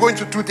 what are you going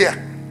to do there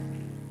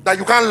that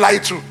you can't lie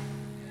to?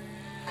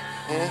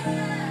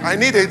 I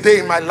need a day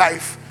in my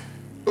life.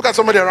 Look at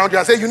somebody around you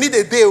and say, you need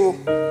a day.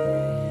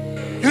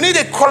 You need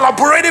a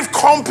collaborative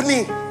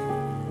company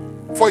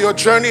for your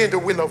journey in the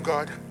will of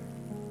God.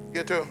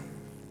 You do.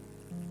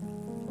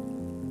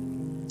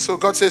 So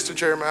God says to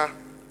Jeremiah,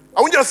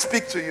 I won't just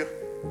speak to you.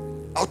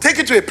 I'll take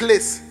you to a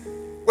place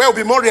where it'll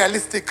be more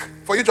realistic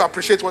for you to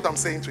appreciate what I'm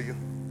saying to you.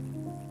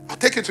 I'll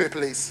take you to a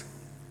place.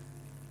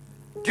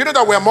 Do you know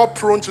that we're more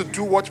prone to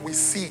do what we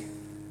see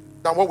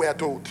than what we are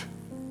told?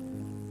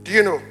 Do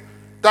you know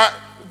that,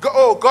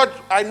 God,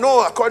 I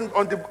know according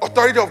on the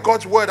authority of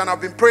God's word, and I've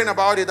been praying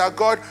about it, that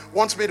God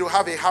wants me to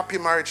have a happy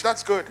marriage.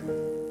 That's good.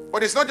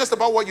 But it's not just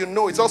about what you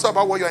know, it's also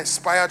about what you're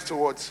inspired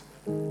towards.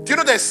 Do you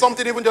know there's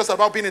something even just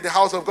about being in the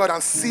house of God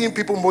and seeing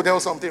people model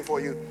something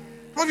for you?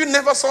 Well, you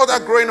never saw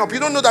that growing up. You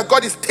don't know that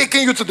God is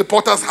taking you to the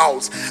potter's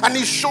house and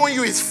he's showing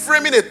you, he's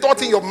framing a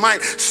thought in your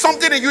mind.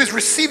 Something in you is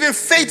receiving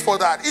faith for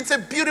that. It's a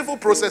beautiful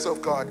process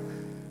of God.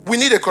 We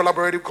need a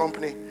collaborative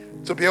company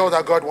to be all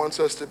that God wants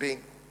us to be.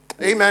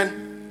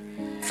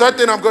 Amen. Third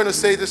thing I'm going to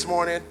say this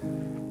morning,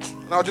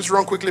 and I'll just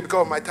run quickly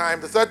because of my time.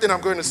 The third thing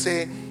I'm going to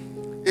say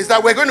is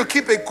that we're going to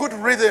keep a good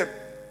rhythm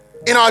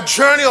in our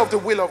journey of the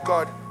will of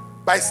God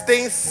by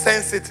staying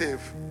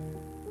sensitive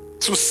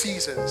to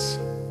seasons.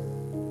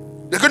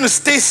 They're going to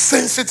stay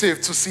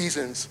sensitive to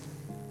seasons.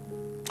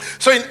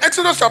 So in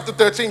Exodus chapter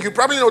 13, you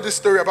probably know this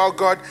story about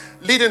God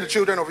leading the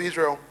children of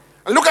Israel.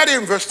 And look at it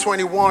in verse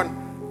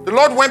 21. The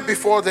Lord went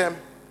before them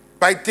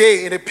by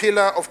day in a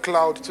pillar of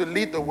cloud to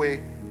lead the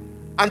way,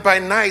 and by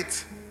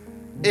night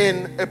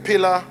in a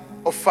pillar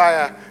of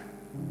fire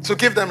to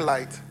give them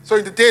light. So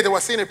in the day they were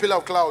seeing a pillar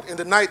of cloud, in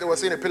the night they were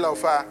seeing a pillar of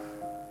fire,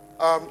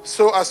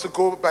 so as to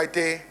go by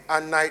day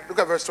and night. Look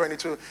at verse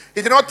 22.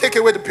 He did not take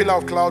away the pillar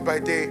of cloud by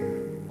day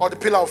or the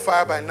pillar of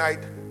fire by night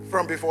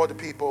from before the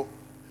people.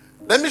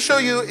 Let me show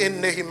you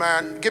in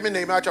Nehemiah. Give me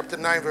Nehemiah chapter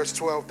 9 verse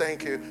 12.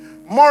 Thank you.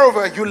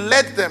 Moreover, you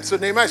led them. So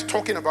Nehemiah is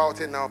talking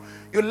about it now.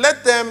 You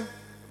led them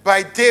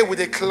by day with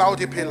a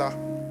cloudy pillar,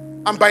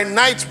 and by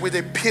night with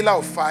a pillar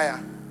of fire,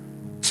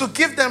 to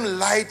give them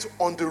light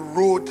on the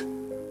road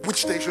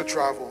which they should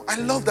travel. I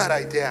love that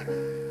idea.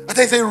 That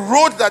there's a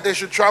road that they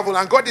should travel,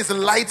 and God is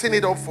lighting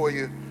it up for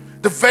you.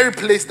 The very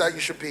place that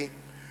you should be.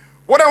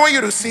 What I want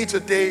you to see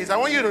today is I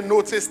want you to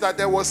notice that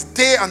there was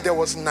day and there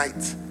was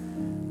night.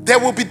 There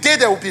will be day,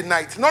 there will be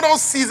night. Not all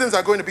seasons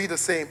are going to be the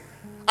same.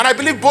 And I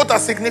believe both are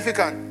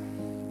significant.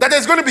 That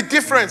there's going to be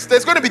difference.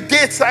 There's going to be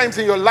day times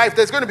in your life.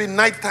 There's going to be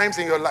night times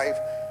in your life.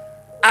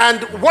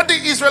 And what the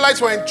Israelites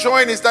were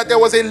enjoying is that there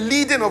was a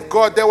leading of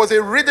God. There was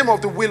a rhythm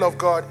of the will of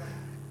God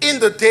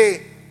in the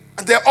day.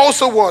 And there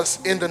also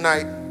was in the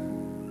night.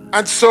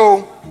 And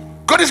so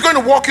God is going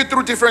to walk you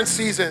through different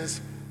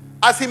seasons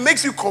as he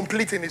makes you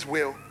complete in his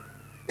will.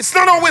 It's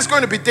not always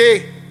going to be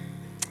day,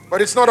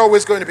 but it's not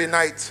always going to be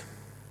night.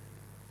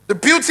 The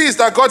beauty is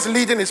that God's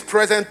leading is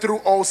present through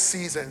all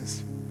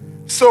seasons.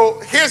 So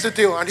here's the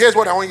deal, and here's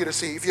what I want you to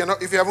see if you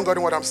haven't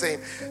gotten what I'm saying.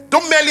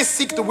 Don't merely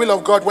seek the will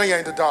of God when you're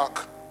in the dark.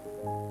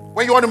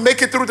 When you want to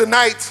make it through the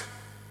night.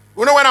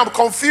 You know, when I'm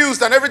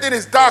confused and everything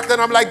is dark, then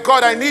I'm like,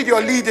 God, I need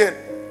your leading.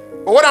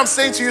 But what I'm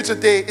saying to you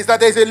today is that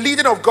there's a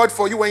leading of God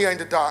for you when you're in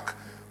the dark.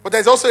 But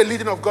there's also a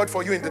leading of God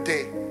for you in the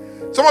day.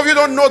 Some of you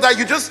don't know that.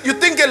 You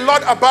think a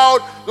lot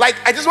about, like,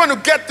 I just want to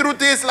get through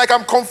this. Like,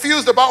 I'm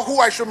confused about who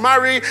I should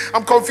marry.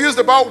 I'm confused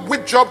about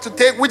which job to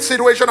take, which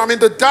situation. I'm in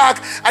the dark.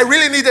 I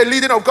really need a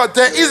leading of God.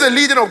 There is a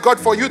leading of God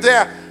for you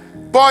there.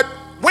 But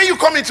when you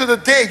come into the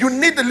day, you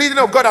need the leading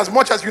of God as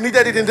much as you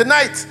needed it in the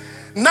night.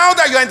 Now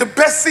that you're in the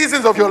best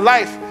seasons of your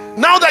life,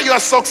 now that you are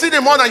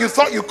succeeding more than you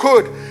thought you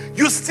could,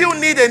 you still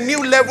need a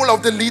new level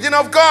of the leading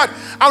of God.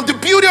 And the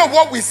beauty of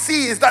what we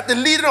see is that the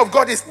leading of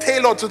God is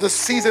tailored to the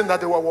season that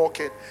they were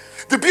walking.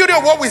 The beauty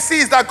of what we see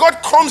is that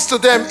God comes to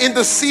them in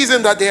the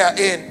season that they are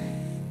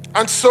in.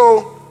 And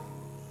so,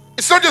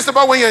 it's not just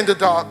about when you're in the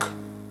dark.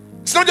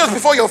 It's not just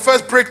before your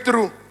first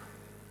breakthrough.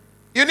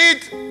 You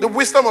need the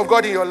wisdom of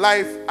God in your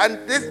life.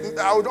 And this,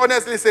 I would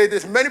honestly say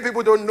this, many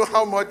people don't know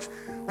how much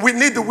we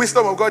need the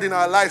wisdom of God in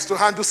our lives to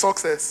handle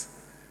success,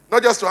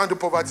 not just to handle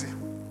poverty.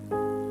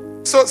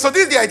 So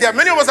this is the idea.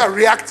 Many of us are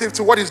reactive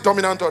to what is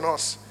dominant on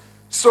us.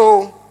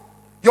 So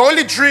your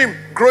only dream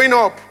growing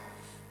up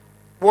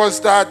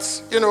was that,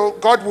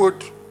 God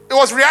would, it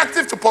was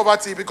reactive to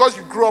poverty because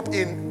you grew up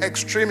in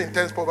extreme,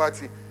 intense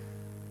poverty.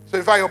 So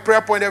in fact, your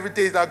prayer point every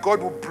day is that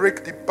God will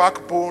break the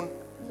backbone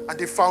and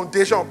the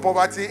foundation of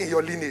poverty in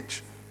your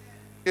lineage.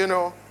 It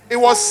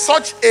was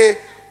such a,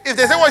 if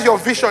they say what your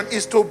vision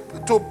is to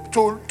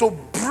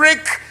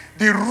break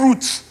the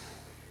roots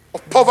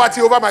of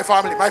poverty over my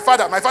family, my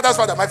father, my father's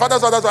father, my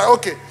father's father's father.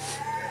 Okay.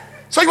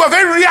 So you were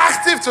very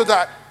reactive to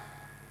that.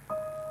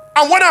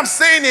 And what I'm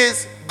saying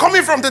is,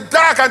 coming from the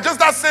dark and just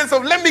that sense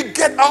of, let me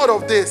get out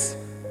of this.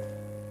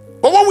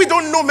 But what we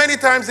don't know many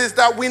times is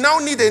that we now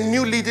need a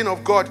new leading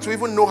of God to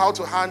even know how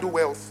to handle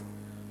wealth.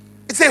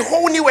 It's a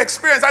whole new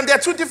experience, and there are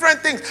two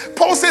different things.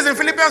 Paul says in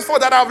Philippians 4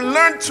 that I've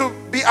learned to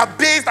be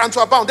abased and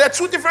to abound. There are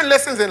two different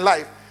lessons in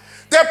life.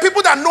 There are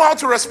people that know how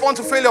to respond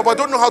to failure but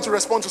don't know how to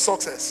respond to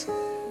success.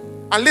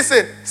 And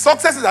listen,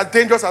 success is as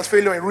dangerous as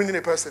failure in ruining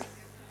a person.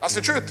 That's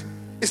the truth.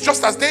 It's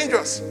just as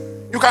dangerous.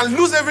 You can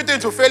lose everything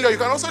to failure. You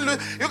can also lose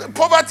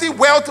poverty,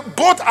 wealth.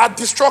 Both are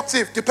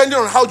destructive depending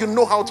on how you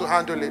know how to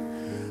handle it.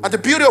 And the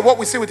beauty of what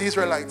we see with the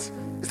Israelites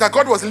is that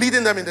God was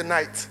leading them in the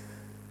night,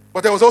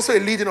 but there was also a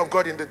leading of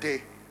God in the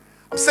day.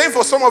 I'm saying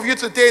for some of you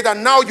today that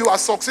now you are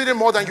succeeding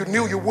more than you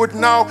knew you would.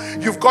 Now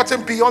you've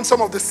gotten beyond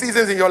some of the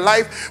seasons in your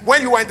life.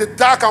 When you were in the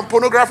dark and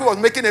pornography was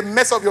making a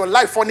mess of your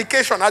life,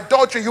 fornication,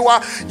 adultery, you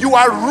are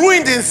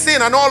ruined in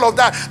sin and all of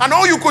that. And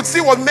all you could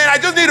see was, man, I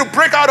just need to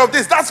break out of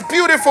this. That's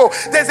beautiful.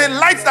 There's a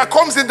light that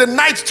comes in the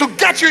night to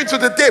get you into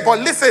the day. But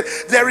listen,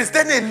 there is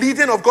then a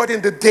leading of God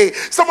in the day.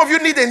 Some of you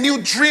need a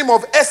new dream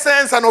of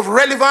essence and of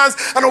relevance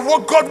and of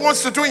what God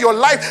wants to do in your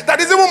life. That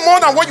is even more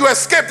than what you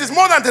escaped. It's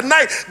more than the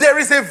night. There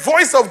is a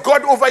voice of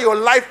God over your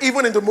life,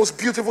 even in the most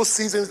beautiful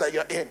seasons that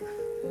you're in.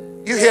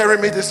 You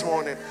hearing me this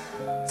morning?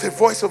 It's a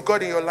voice of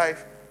God in your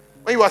life.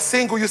 When you are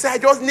single, you say, I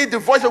just need the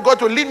voice of God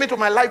to lead me to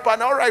my life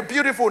partner. All right,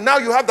 beautiful. Now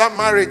you have that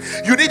marriage.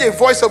 You need a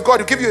voice of God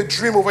to give you a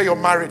dream over your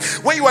marriage.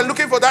 When you are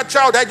looking for that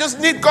child, I just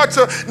need God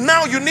to,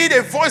 now you need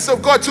a voice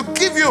of God to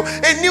give you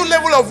a new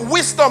level of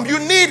wisdom. You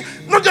need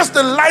not just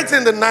the light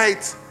in the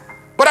night,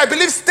 but I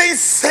believe staying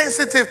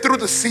sensitive through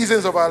the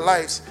seasons of our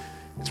lives.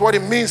 It's what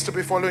it means to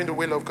be following the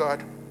will of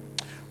God.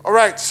 All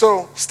right,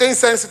 so staying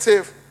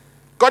sensitive.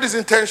 God is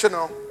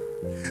intentional.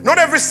 Not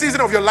every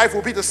season of your life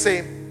will be the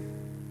same.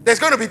 There's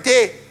going to be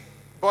day,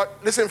 but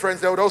listen,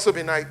 friends, there would also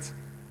be night.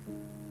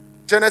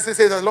 Genesis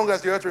says as long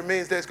as the earth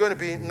remains, there's going to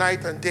be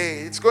night and day.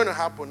 It's going to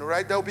happen,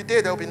 right? There'll be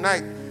day, there'll be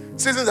night.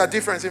 Seasons are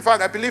different. In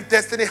fact, I believe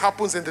destiny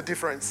happens in the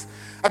difference.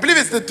 I believe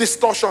it's the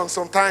distortion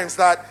sometimes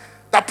that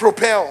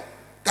propel,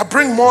 that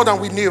bring more than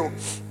we knew.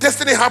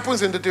 Destiny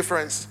happens in the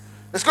difference.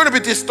 There's going to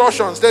be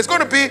distortions. There's going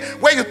to be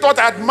where you thought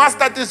I had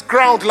mastered this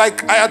ground,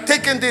 like I had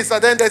taken this,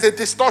 and then there's a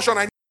distortion.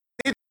 I need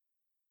to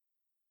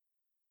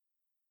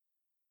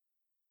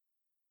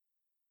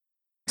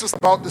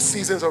about the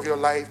seasons of your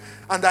life,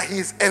 and that He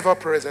is ever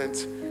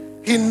present.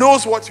 He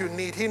knows what you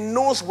need. He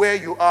knows where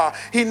you are.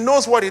 He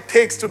knows what it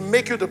takes to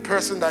make you the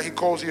person that He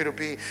calls you to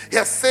be. He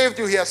has saved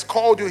you. He has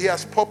called you. He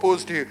has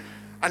purposed you.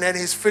 And then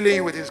He's filling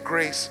you with His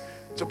grace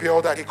to be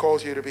all that He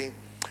calls you to be.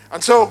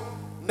 And so,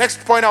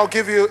 next point I'll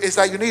give you is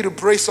that you need to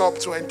brace up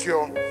to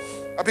endure.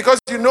 Because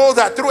you know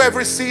that through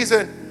every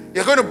season,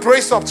 you're going to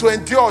brace up to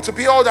endure, to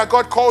be all that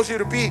God calls you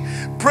to be.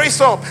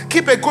 Brace up.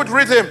 Keep a good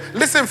rhythm.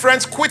 Listen,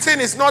 friends, quitting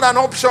is not an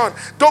option.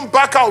 Don't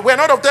back out. We're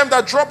not of them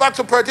that drop back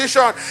to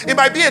perdition. It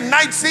might be a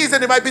night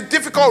season. It might be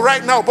difficult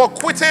right now, but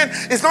quitting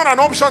is not an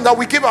option that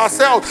we give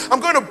ourselves.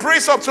 I'm going to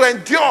brace up to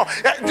endure.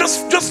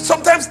 Just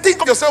sometimes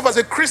think of yourself as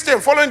a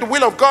Christian following the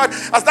will of God,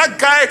 as that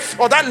guy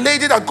or that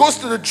lady that goes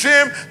to the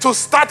gym to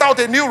start out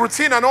a new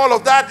routine and all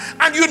of that.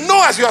 And you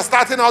know as you are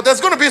starting out, there's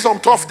going to be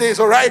some tough days,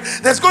 all right?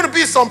 There's going to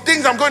be some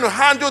things I'm going to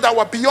handle that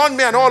were beyond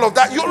me and all of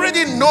that. You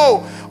already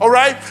know, all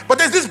right? But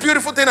there's this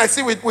beautiful thing I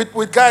see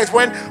with guys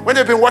when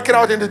they've been working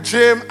out in the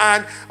gym,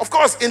 and of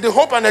course in the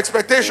hope and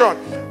expectation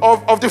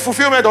of the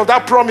fulfillment of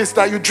that promise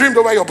that you dreamed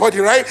over your body,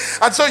 right?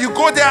 And so you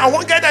go there, and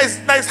one guy that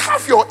is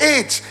half your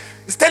age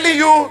is telling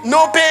you,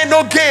 no pain,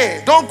 no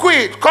gain. Don't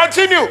quit.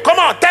 Continue. Come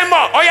on, 10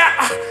 more. Oh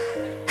yeah.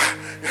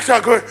 You're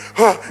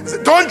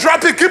good. Don't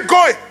drop it. Keep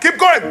going. Keep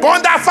going.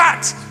 Burn that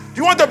fat.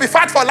 You want to be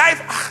fat for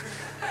life?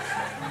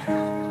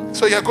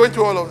 So you're going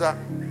through all of that.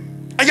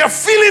 And you're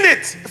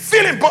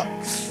feeling, but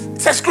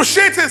it's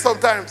excruciating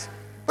sometimes.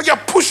 But you're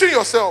pushing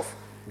yourself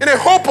in a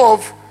hope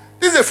of,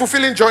 this is a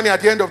fulfilling journey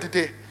at the end of the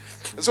day.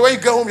 And so when you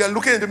get home, you're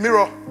looking in the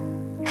mirror.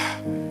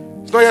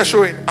 It's not yet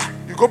showing.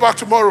 You go back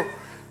tomorrow.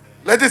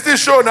 Let this thing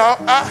show now.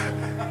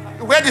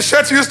 Wear the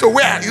shirt you used to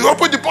wear. You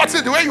open the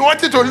button the way you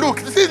want it to look.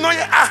 This is not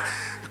yet.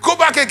 Go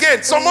back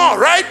again. Some more,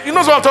 right? You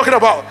know what I'm talking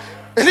about.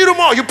 A little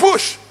more. You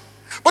push.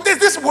 But there's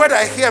this word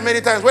I hear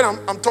many times when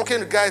I'm talking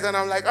to guys, and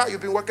I'm like,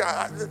 you've been working,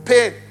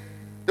 pain.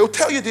 They'll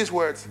tell you these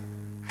words.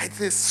 It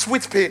is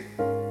sweet pain.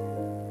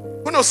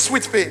 Who knows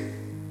sweet pain?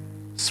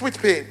 Sweet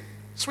pain.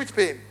 Sweet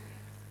pain.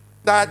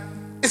 That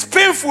it's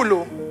painful,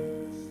 though.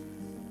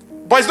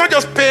 But it's not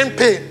just pain.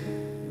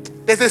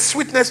 There's a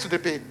sweetness to the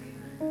pain.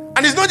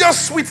 And it's not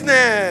just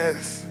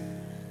sweetness.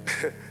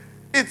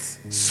 It's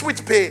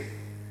sweet pain.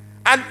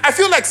 And I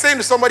feel like saying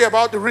to somebody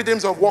about the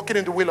rhythms of walking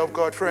in the will of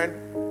God,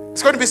 friend.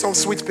 It's going to be some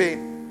sweet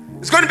pain.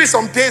 It's going to be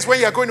some days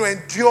when you're going to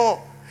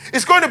endure.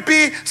 It's going to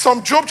be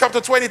some Job chapter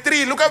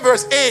 23. Look at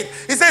verse 8.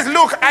 He says,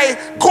 look, I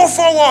go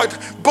forward,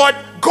 but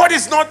God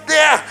is not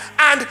there.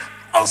 And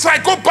also I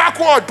go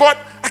backward, but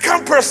I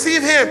can't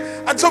perceive Him.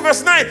 And so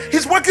verse 9,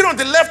 He's working on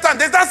the left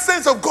hand. There's that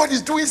sense of God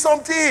is doing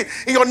something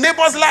in your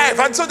neighbor's life.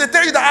 And so they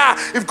tell you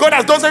that, if God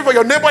has done something for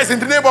your neighbor, it's in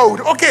the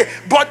neighborhood. Okay,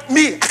 but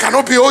me, I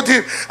cannot behold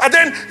Him. And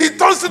then He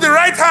turns to the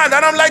right hand,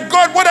 and I'm like,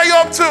 God, what are you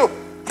up to?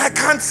 And I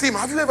can't see Him.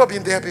 Have you ever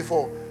been there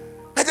before?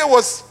 And there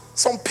was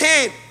some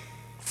pain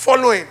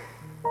following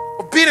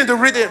of being in the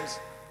rhythms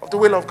of the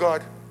will of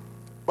God.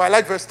 But I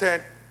like verse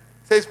 10. It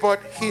says, but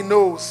He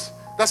knows.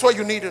 That's what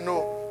you need to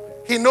know.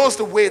 He knows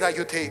the way that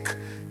you take.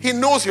 He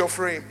knows your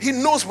frame. He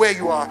knows where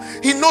you are.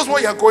 He knows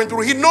what you're going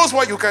through. He knows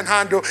what you can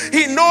handle.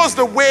 He knows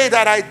the way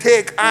that I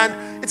take.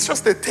 And it's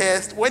just a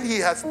test. When He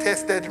has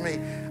tested me,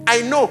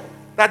 I know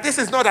that this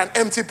is not an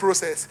empty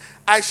process.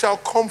 I shall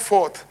come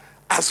forth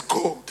as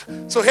gold.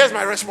 So here's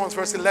my response,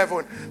 verse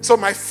 11. So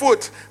my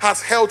foot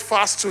has held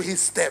fast to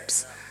His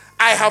steps.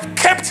 I have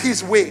kept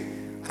His way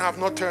and I have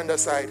not turned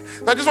aside.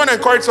 So I just want to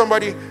encourage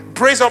somebody,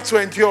 brace up to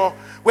endure.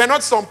 We're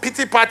not some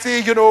pity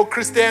party,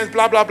 Christians,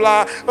 blah, blah,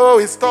 blah. Oh,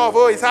 it's tough.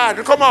 Oh, it's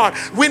hard. Come on.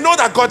 We know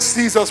that God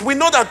sees us. We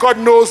know that God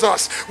knows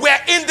us. We're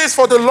in this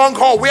for the long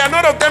haul. We are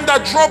not of them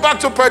that draw back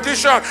to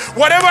perdition.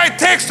 Whatever it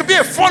takes to be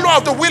a follower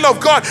of the will of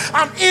God,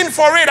 I'm in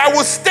for it. I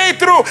will stay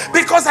through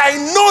because I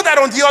know that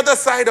on the other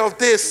side of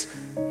this,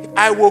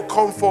 I will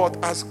come forth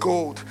as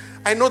gold.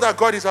 I know that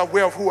God is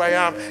aware of who I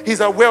am. He's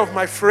aware of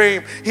my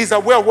frame. He's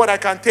aware of what I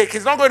can take.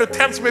 He's not going to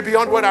tempt me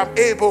beyond what I'm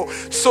able.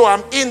 So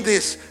I'm in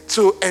this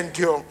to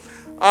endure.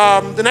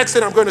 The next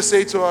thing I'm going to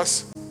say to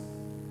us,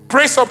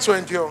 brace up to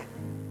endure.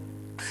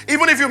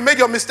 Even if you made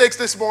your mistakes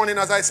this morning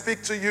as I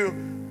speak to you,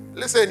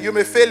 listen, you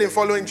may fail in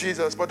following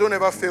Jesus, but don't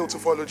ever fail to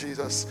follow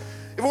Jesus.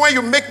 Even when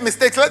you make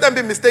mistakes, let them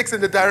be mistakes in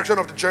the direction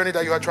of the journey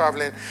that you are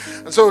traveling.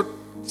 And so,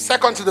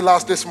 second to the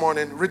last this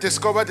morning,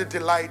 rediscover the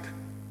delight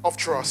of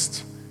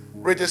trust.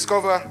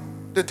 Rediscover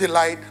the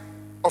delight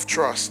of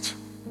trust.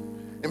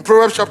 In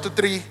Proverbs chapter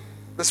 3,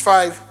 verse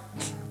 5,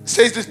 it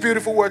says these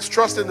beautiful words,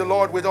 trust in the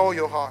Lord with all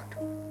your heart.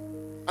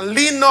 And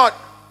lean not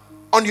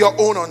on your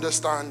own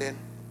understanding.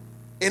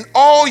 In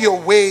all your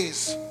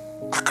ways,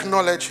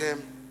 acknowledge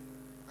Him,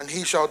 and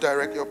he shall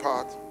direct your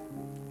path.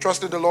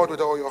 Trust in the Lord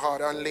with all your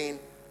heart and lean.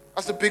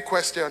 That's the big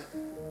question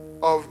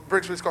of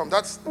Briggs, please come.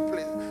 That's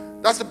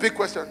the big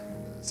question.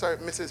 Sorry,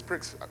 Mrs.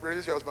 Briggs,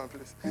 release your husband,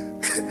 please.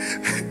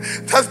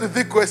 That's the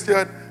big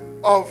question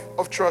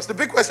of trust. The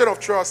big question of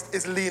trust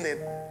is leaning.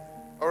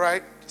 All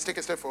right? Just take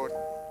a step forward.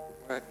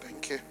 All right,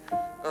 thank you.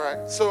 All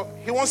right, so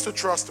he wants to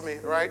trust me,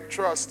 right?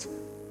 Trust.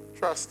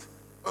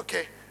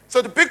 Okay.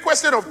 So the big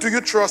question of do you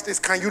trust is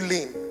can you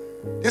lean?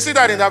 You see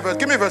that in that verse?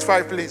 Give me verse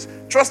 5, please.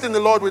 Trust in the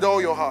Lord with all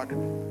your heart.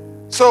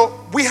 So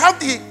we have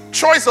the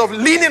choice of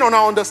leaning on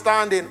our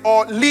understanding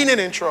or leaning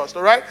in trust,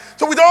 all right?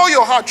 So with all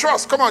your heart,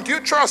 trust. Come on, do you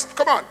trust?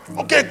 Come on.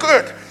 Okay,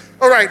 good.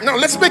 All right, now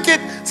let's make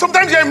it.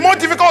 Sometimes you're in more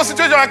difficult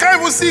situation. I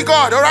can't even see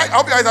God, all right? I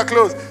hope your eyes are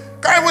closed.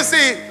 Can't even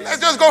see. Let's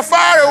just go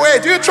far away.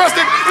 Do you trust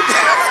Him?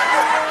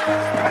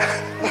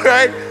 All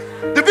right?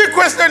 The big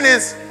question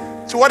is,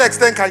 to what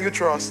extent can you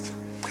trust?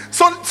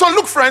 So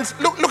look, friends,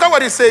 look at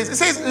what it says. It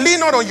says, lean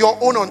not on your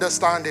own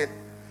understanding.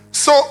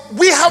 So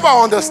we have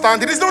our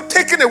understanding. It's not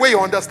taking away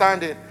your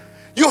understanding.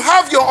 You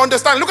have your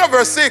understanding. Look at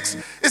verse 6.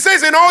 It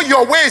says, in all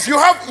your ways, you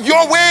have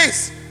your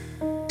ways.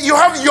 You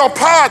have your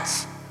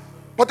paths.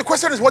 But the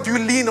question is, what do you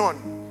lean on?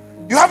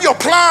 You have your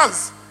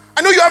plans.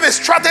 I know you have a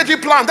strategy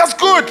plan. That's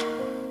good.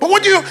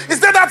 But is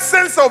there that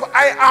sense of,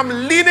 I am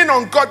leaning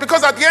on God?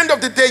 Because at the end of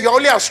the day, you're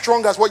only as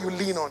strong as what you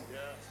lean on.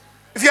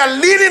 If you are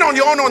leaning on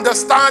your own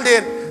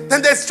understanding,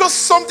 then there's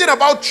just something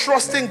about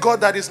trusting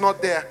God that is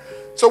not there.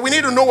 So we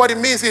need to know what it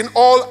means in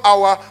all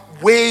our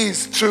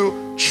ways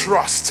to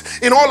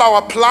trust, in all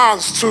our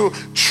plans to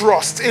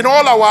trust, in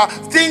all our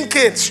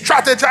thinking,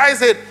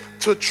 strategizing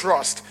to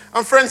trust.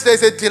 And friends,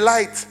 there's a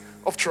delight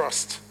of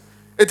trust.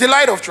 A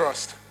delight of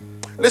trust.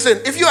 Listen,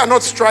 if you are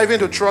not striving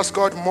to trust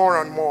God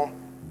more and more,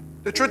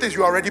 the truth is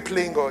you are already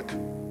playing God.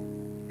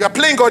 You are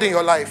playing God in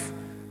your life,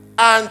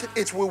 and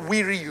it will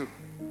weary you.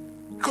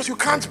 Because you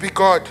can't be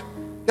God.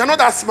 You're not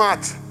that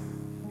smart.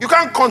 You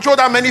can't control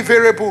that many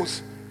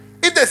variables.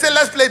 If they say,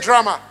 let's play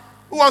drama,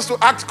 who wants to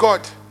act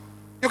God?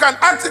 You can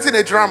act it in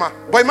a drama,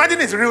 but imagine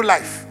it's real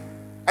life.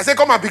 I say,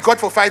 come and be God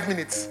for 5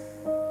 minutes.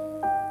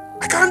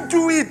 I can't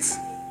do it.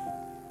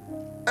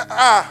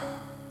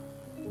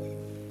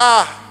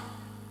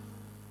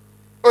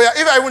 Oh yeah,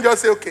 if I won't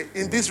just say, okay,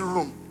 in this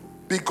room,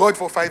 be God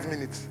for 5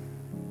 minutes.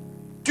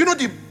 Do you know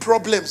the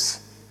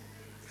problems?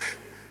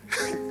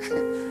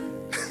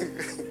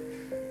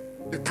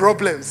 The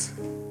problems,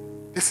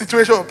 the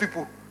situation of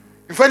people.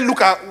 If I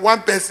look at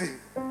one person,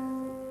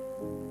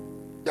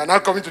 you are now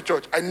coming to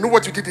church. I know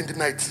what you did in the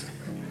night.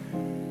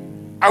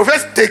 I will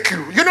first take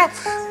you. You know,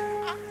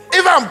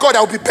 if I'm God,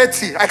 I'll be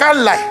petty. I can't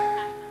lie.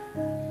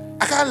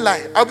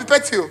 I'll be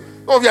petty. Some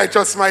of you are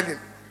just smiling.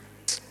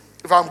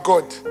 If I'm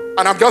God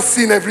and I'm just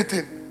seeing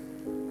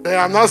everything, then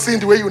I'm not seeing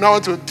the way you now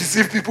want to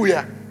deceive people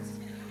here.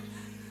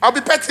 I'll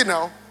be petty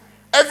now.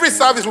 Every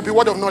service will be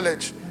word of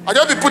knowledge. I'll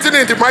just be putting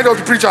it in the mind of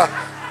the preacher.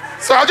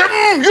 So I'll just,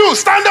 you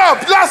stand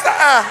up.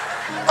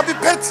 I'll be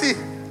petty.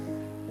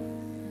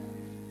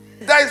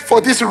 That is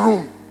for this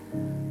room.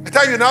 The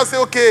time you now say,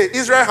 okay,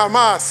 Israel,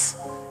 Hamas,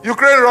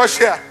 Ukraine,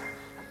 Russia.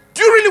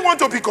 Do you really want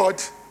to be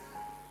God?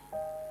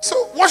 So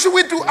what should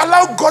we do?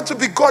 Allow God to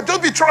be God.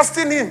 Just be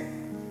trusting Him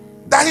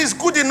that He's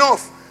good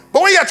enough.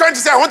 But when you're trying to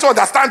say, I want to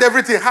understand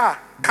everything,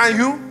 can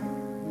you?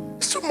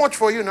 It's too much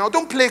for you now.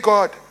 Don't play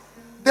God.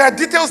 There are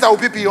details that will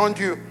be beyond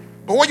you.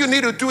 But what you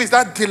need to do is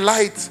that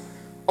delight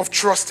of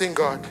trusting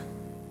God.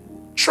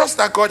 Trust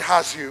that God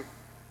has you.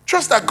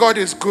 Trust that God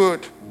is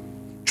good.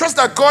 Trust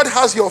that God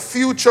has your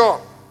future.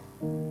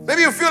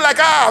 Maybe you feel like,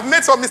 I've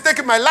made some mistake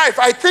in my life.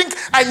 I think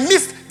I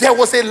missed. There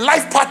was a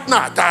life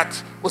partner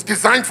that was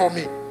designed for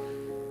me.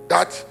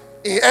 That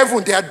in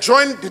heaven, they had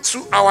joined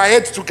our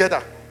heads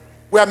together.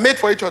 We are made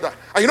for each other.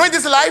 And you know in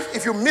this life,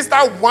 if you miss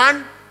that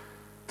one,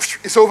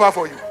 it's over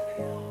for you.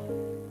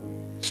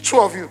 It's two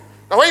of you.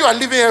 Now when you are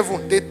leaving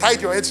heaven, they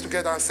tied your heads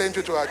together and sent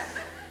you to earth.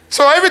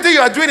 So everything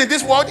you are doing in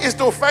this world is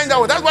to find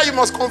out. That's why you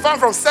must confirm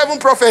from 7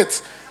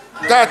 prophets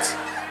that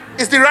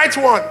it's the right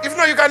one. If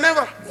not, you can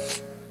never.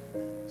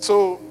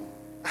 So,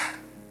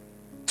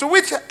 to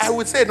which I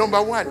would say,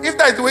 number one, if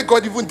that is the way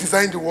God even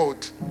designed the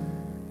world,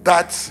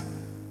 that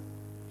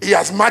He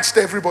has matched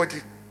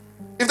everybody.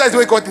 If that's the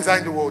way God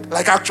designed the world,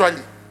 like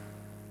actually.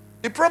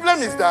 The problem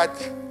is that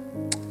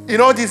in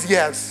all these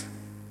years,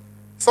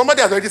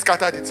 somebody has already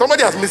scattered it.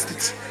 Somebody has missed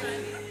it.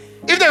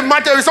 If they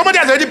matter, somebody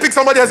has already picked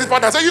somebody else's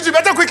partner. So you should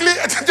better quickly.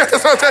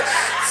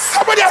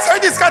 Somebody has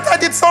already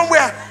scattered it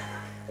somewhere.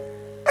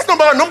 That's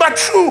number one. Number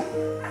two,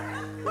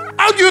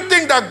 how do you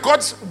think that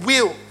God's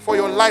will for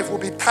your life will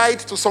be tied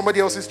to somebody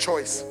else's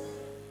choice?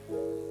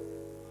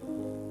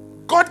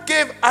 God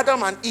gave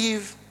Adam and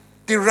Eve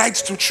the right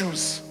to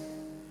choose.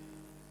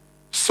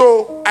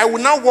 So I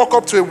will now walk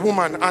up to a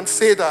woman and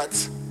say that,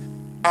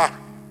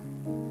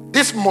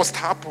 this must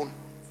happen.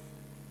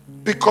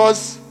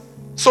 Because,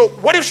 so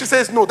what if she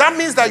says no? That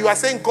means that you are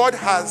saying God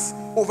has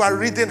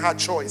overridden her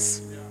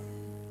choice.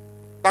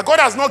 That God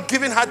has not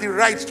given her the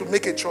right to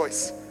make a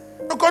choice.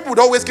 No, God would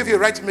always give you a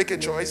right to make a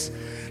choice.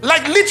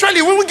 Like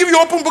literally, we will give you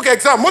open book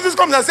exam. Moses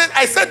comes and says,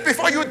 I set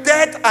before you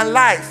death and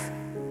life.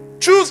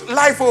 Choose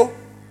life,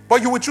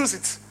 but you will choose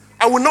it.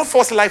 I will not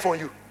force life on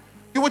you.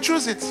 You will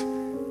choose it.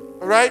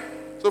 All right?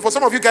 So for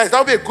some of you guys, that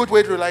would be a good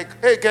way to like,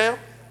 hey girl,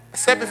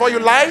 accept before you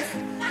life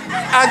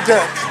and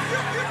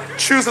death.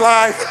 Choose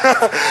life.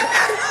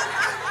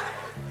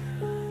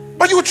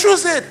 But you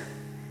choose it.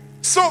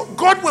 So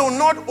God will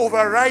not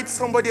override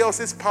somebody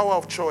else's power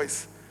of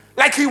choice.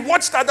 Like he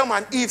watched Adam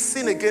and Eve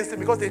sin against him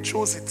because they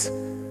chose it.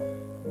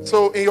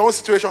 So in your own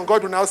situation,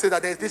 God will now say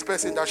that there's this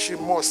person that she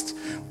must.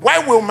 Why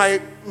will my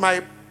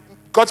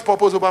God's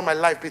purpose over my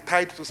life be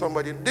tied to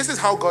somebody? This is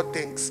how God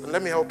thinks. And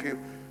let me help you.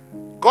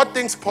 God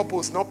thinks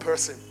purpose, not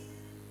person.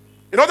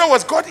 In other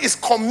words, God is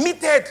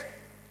committed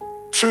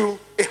to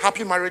a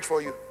happy marriage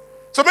for you.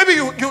 So maybe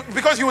you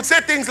because you would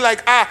say things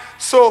like,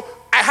 so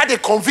I had a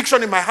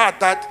conviction in my heart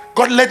that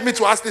God led me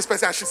to ask this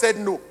person and she said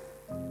no.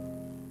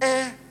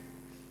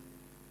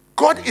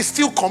 God is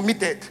still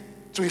committed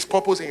to his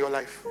purpose in your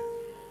life.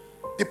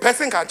 The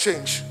person can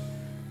change.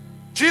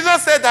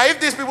 Jesus said that if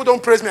these people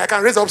don't praise me, I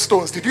can raise up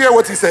stones. Did you hear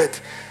what he said?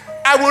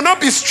 I will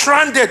not be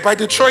stranded by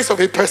the choice of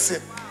a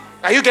person.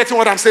 Are you getting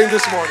what I'm saying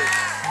this morning?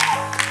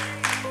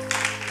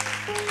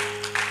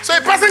 So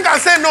a person can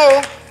say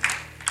no.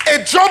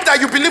 A job that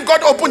you believe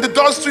God opened the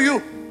doors to you.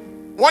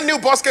 One new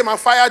boss came and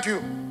fired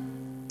you.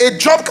 A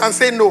job can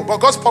say no, but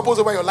God's purpose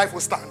over your life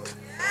will stand.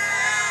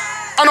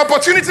 An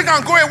opportunity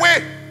can go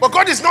away, but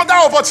God is not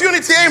that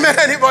opportunity. Amen,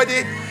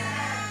 anybody?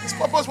 His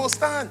purpose will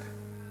stand.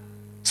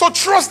 So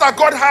trust that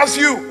God has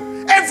you.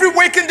 Every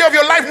waking day of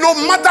your life, no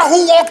matter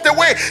who walked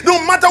away,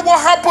 no matter what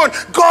happened,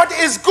 God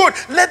is good.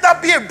 Let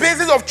that be a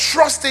basis of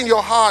trust in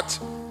your heart.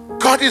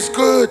 God is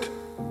good.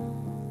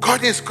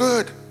 God is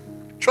good.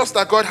 Trust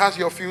that God has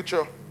your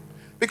future.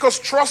 Because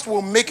trust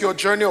will make your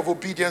journey of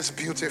obedience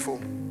beautiful.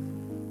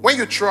 When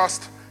you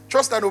trust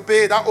and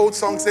obey. That old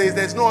song says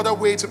there's no other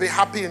way to be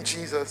happy in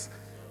Jesus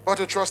but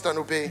to trust and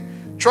obey.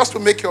 Trust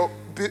will make your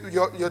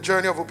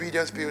journey of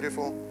obedience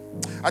beautiful.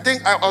 I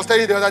think I was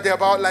telling you the other day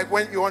about like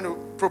when you want to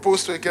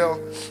propose to a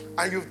girl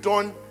and you've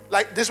done,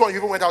 like this one, you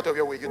even went out of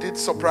your way. You did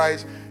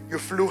surprise. You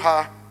flew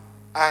her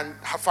and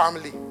her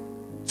family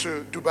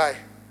to Dubai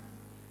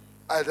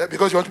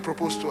because you want to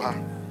propose to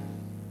her.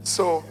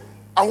 So,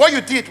 and what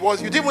you did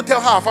was you didn't even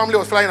tell her family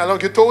was flying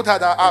along. You told her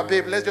that,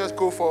 babe, let's just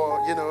go for,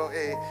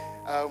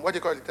 a, what do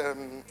you call it,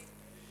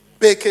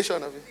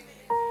 vacation of it.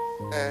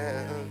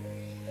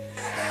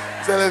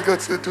 So let's go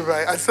to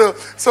Dubai. And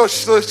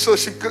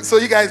so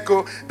you guys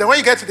go. Then when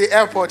you get to the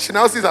airport, she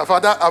now sees her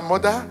father, her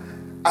mother,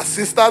 her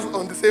sisters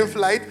on the same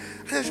flight.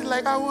 And she's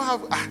like, I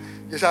won't have.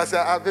 You shall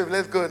say, babe,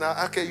 let's go now.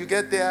 Okay, you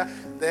get there.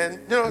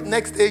 Then,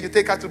 next day you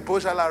take her to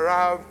Burj Al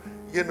Arab.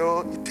 You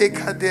take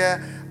her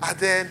there. And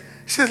then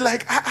she's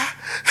like,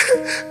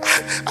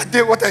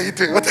 what are you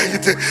doing? What are you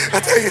doing?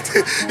 What are you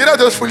doing?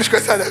 Those foolish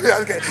questions.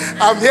 Okay,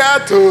 I'm here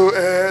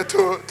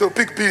to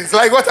pick beans.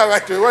 Like, what am I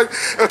doing?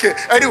 Okay,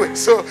 anyway,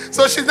 so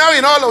she's now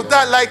in all of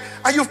that. Like,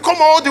 and you've come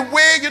all the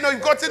way.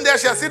 You've gotten there.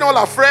 She has seen all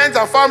her friends,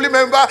 her family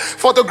members,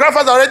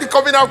 photographers already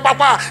coming out.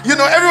 Papa,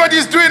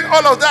 everybody's doing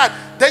all of that.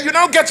 Then you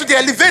now get to the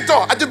elevator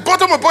at the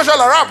bottom of Burj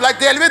Al Arab, like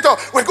the elevator.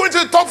 We're going to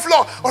the top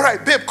floor. All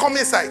right, babe, come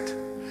inside.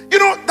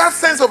 That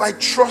sense of I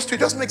trust you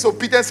just makes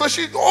obedience. So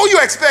all you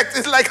expect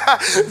is like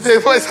the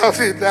voice of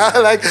it.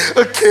 Like,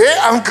 okay,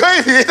 I'm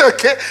going in,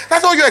 okay.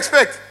 That's all you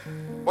expect.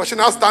 But she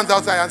now stands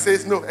outside and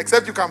says, no,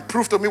 except you can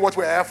prove to me what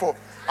we're here for.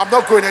 I'm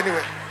not going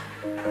anywhere.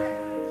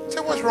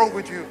 Say, what's wrong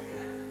with you?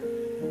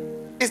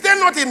 Is there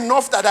not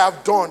enough that I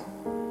have done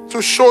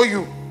to show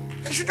you?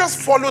 You should just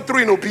follow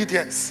through in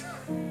obedience.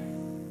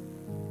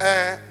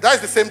 That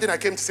is the same thing I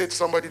came to say to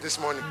somebody this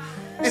morning.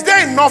 Is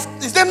there not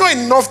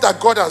enough that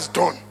God has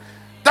done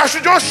that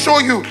should just show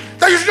you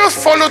that you should just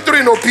follow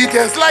through in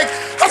obedience? Like,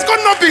 has God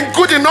not been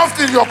good enough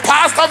in your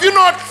past? Have you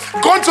not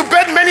gone to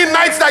bed many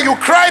nights that you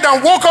cried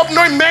and woke up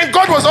knowing, man,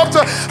 God was up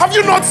to? Have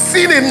you not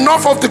seen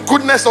enough of the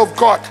goodness of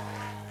God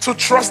to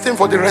trust him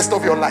for the rest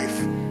of your life?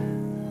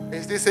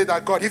 Is they say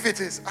that God, if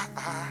it is,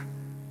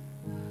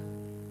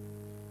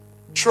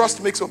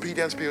 trust makes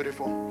obedience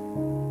beautiful.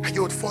 And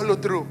you would follow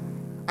through.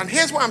 And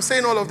here's why I'm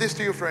saying all of this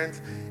to you, friends.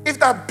 If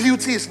that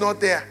beauty is not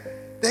there,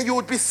 then you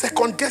would be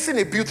second guessing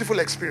a beautiful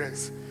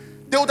experience.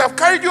 They would have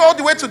carried you all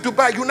the way to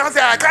Dubai. You now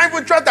say, I can't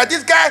even trust that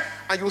this guy.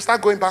 And you will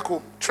start going back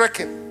home,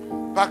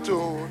 trekking back to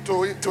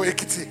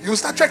Ekiti. You will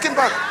start trekking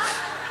back.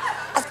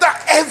 After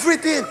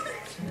everything.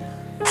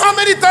 How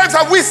many times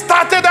have we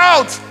started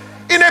out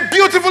in a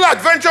beautiful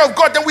adventure of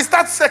God, then we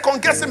start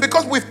second guessing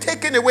because we've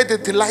taken away the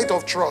delight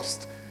of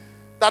trust?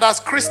 That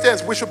as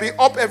Christians, we should be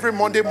up every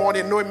Monday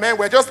morning knowing, man,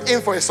 we're just in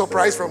for a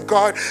surprise from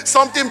God.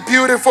 Something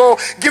beautiful,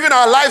 giving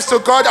our lives to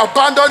God,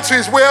 abandoned to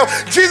his will.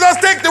 Jesus,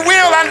 take the wheel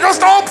and just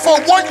hope for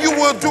what you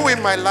will do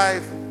in my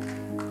life.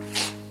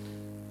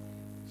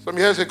 Some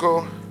years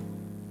ago,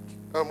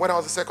 when I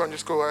was in secondary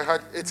school, I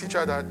had a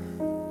teacher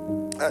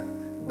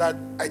that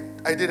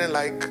I didn't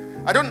like.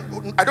 I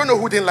don't know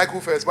who didn't like who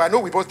first, but I know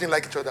we both didn't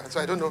like each other.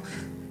 So I don't know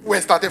where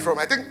it started from.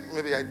 I think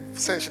maybe I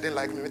said she didn't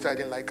like me, maybe I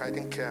didn't like her, I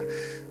didn't care.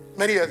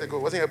 Many years ago,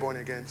 wasn't yet born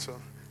again, so.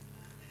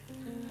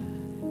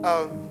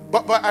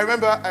 But I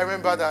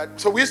remember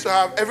that. So we used to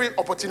have every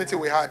opportunity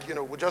we had,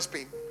 we'd just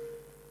be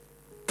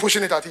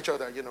pushing it at each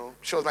other,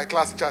 She was my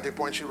class teacher at a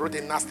point. She wrote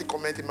a nasty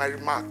comment in my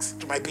remarks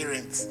to my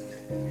parents.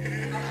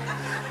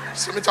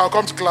 So I'll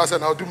come to class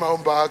and I'll do my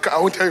own back. I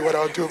won't tell you what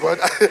I'll do, but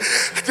I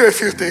do a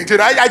few things. We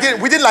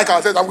didn't like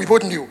ourselves, and we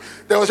both knew.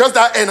 There was just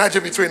that energy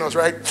between us,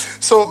 right?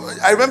 So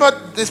I remember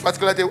this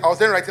particular day, I was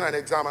then writing an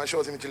exam and she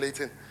was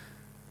invigilating.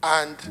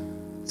 And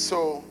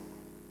so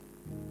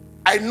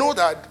I know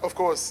that, of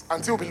course,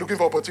 Auntie will be looking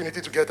for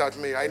opportunity to get at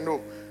me. I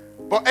know.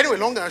 But anyway,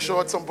 long and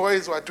short, some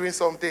boys were doing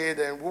something, and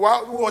it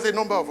was a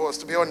number of us,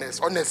 to be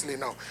honestly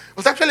now. It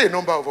was actually a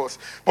number of us.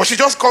 But she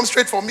just comes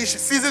straight for me. She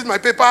seizes my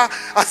paper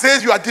and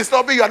says, "You are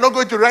disturbing. You are not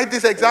going to write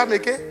this exam,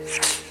 okay?"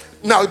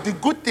 Now, the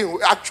good thing,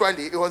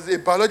 actually, it was a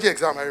biology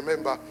exam, I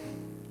remember,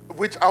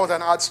 which I was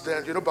an art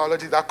student.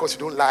 Biology is that course you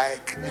don't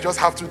like. You just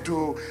have to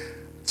do.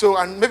 So,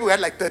 and maybe we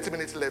had like 30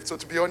 minutes left. So,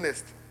 to be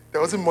honest, there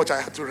wasn't much I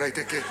had to write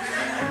again.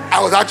 I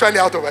was actually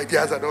out of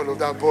ideas and all of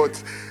that,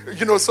 but,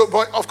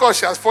 but of course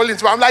she has fallen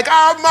into it. I'm like,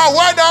 Ma,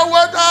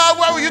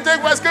 why will you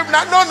take my script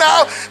now? No,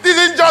 now, this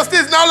is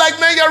injustice. Now, like,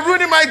 man, you're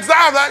ruining my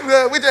exam.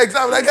 Like, which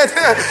exam? Like,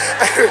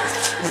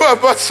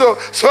 but so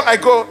I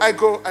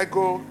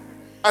go.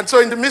 And so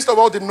in the midst of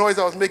all the noise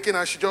I was making,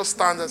 and she just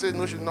stands and says,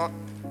 no, she's not.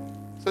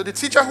 So the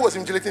teacher who was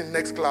invigilating in the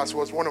next class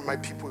was one of my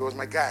people. He was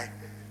my guy.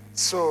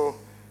 So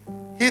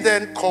he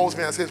then calls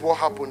me and says, what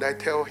happened? I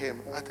tell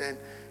him. And then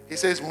he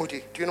says,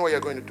 Moody, do you know what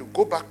you're going to do?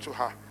 Go back to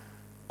her.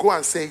 Go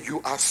and say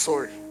you are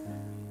sorry.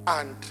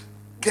 And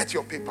get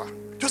your paper.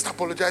 Just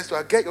apologize to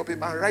her. Get your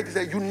paper and write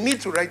this. You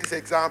need to write this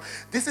exam.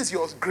 This is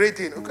your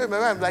grading. Okay,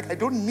 I'm like, I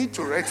don't need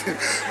to write it.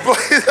 But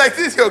it's like,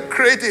 this is your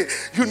grading.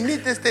 You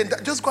need this thing.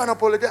 Just go and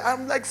apologize.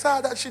 I'm like,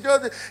 sir, that she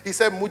does it. He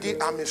said, Moody,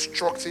 I'm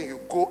instructing you.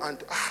 Go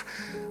and,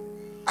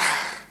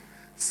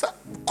 sir,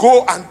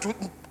 go and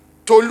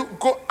do,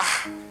 go.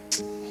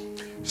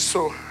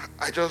 So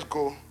I just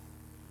go.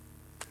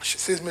 She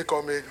sees me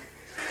coming.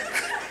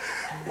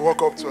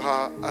 Walk up to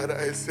her and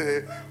I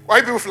say, why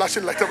are people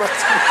flashing like that?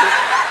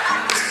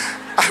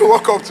 I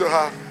walk up to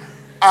her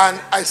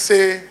and I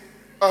say,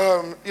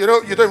 you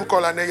don't even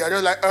call her name. You're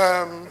just like,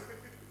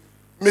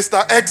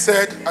 Mr. X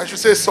said I should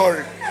say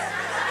sorry.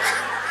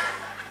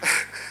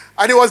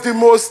 And it was the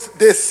most,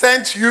 they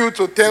sent you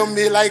to tell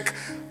me, like,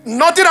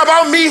 nothing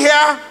about me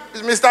here.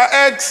 It's Mr.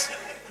 X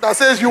that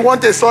says you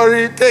want a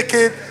sorry, take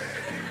it.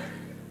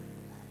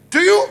 Do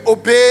you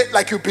obey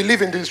like you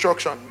believe in the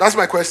instruction? That's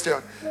my question.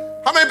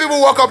 How many people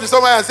walk up to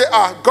someone and say,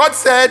 God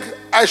said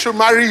I should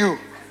marry you?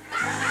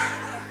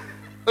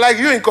 Like,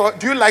 you in court,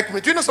 do you like me?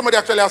 Do you know somebody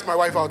actually asked my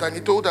wife out and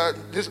he told her,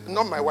 this,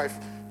 not my wife,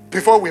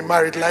 before we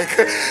married, like,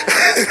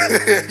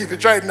 if you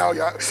try it now,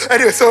 yeah.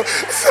 Anyway, so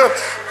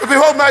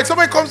before married,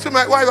 somebody comes to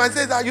my wife and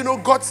says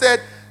that, God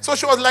said, so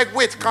she was like,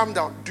 wait, calm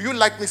down. Do you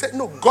like me? He said,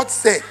 no, God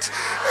said.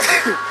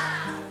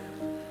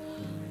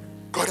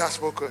 God has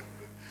spoken.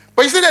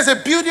 But you see, there's a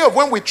beauty of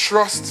when we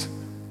trust.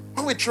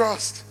 When we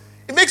trust.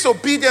 It makes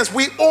obedience.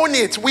 We own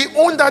it. We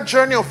own that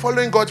journey of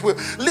following God's will.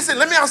 Listen,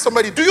 let me ask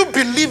somebody, do you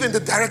believe in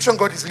the direction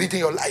God is leading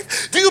your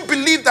life? Do you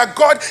believe that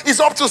God is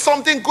up to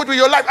something good with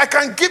your life? I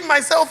can give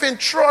myself in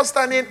trust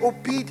and in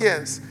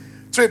obedience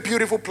to a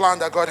beautiful plan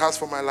that God has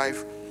for my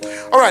life.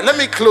 All right, let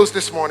me close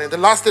this morning. The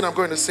last thing I'm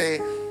going to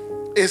say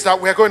is that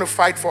we're going to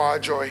fight for our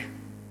joy.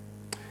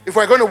 If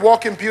we're going to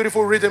walk in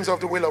beautiful rhythms of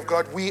the will of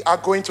God, we are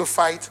going to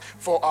fight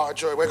for our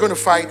joy. We're going to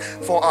fight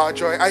for our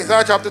joy.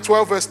 Isaiah chapter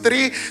 12 verse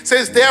 3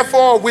 says,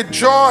 therefore with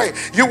joy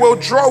you will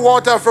draw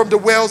water from the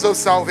wells of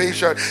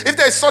salvation. If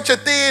there's such a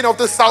thing of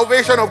the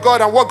salvation of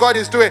God and what God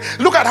is doing,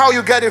 look at how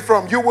you get it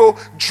from. You will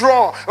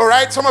draw, all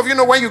right? Some of you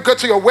know when you go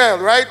to your well,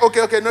 right?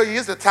 Okay, no, you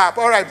use the tap.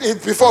 All right,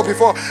 before.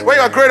 When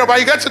you are growing up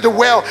and you get to the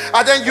well,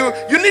 and then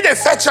you need a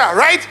fetcher,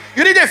 right?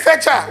 You need a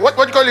fetcher. What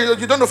do you call it?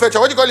 You don't know fetcher.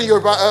 What do you call it in your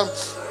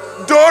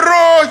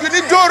Doro, you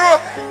need Doro,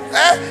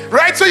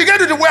 right? So you get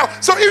to the well.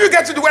 So if you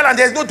get to the well and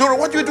there's no Doro,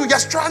 what do? You're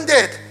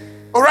stranded,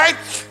 all right?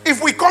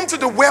 If we come to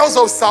the wells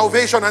of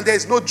salvation and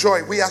there's no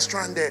joy, we are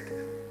stranded.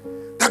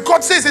 That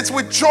God says it's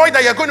with joy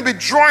that you're going to be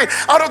drawing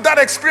out of that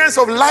experience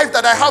of life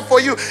that I have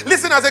for you.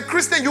 Listen, as a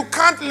Christian, you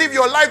can't live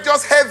your life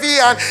just heavy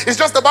and it's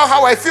just about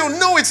how I feel.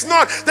 No, it's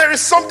not. There is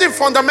something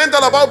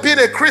fundamental about being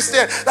a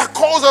Christian that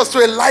calls us to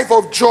a life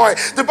of joy.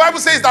 The Bible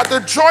says that the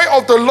joy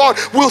of the Lord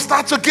will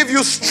start to give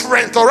you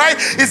strength, all right?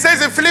 It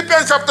says in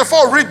Philippians chapter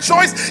 4,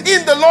 rejoice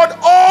in the Lord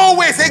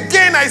always.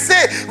 Again, I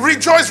say,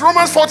 rejoice.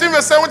 Romans 14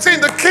 verse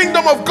 17, the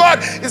kingdom of God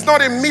is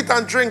not in meat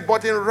and drink,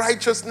 but in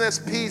righteousness,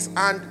 peace,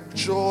 and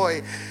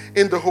joy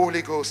in the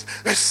Holy Ghost.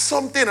 There's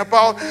something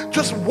about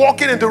just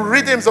walking in the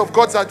rhythms of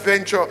God's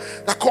adventure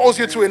that calls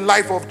you to a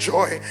life of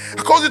joy. It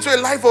calls you to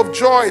a life of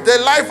joy, the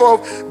life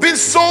of being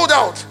sold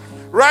out,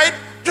 right?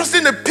 Just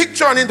in the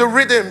picture and in the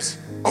rhythms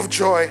of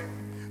joy.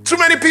 Too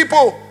many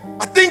people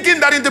are thinking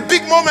that in the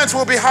big moments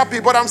we'll be happy,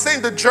 but I'm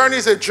saying the journey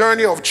is a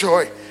journey of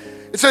joy.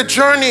 It's a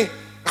journey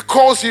that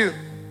calls you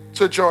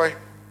to joy.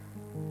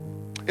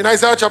 In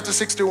Isaiah chapter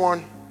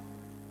 61,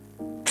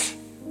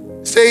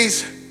 it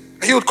says,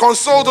 he would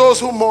console those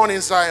who mourn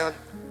in Zion,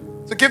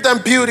 to give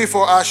them beauty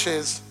for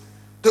ashes,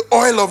 the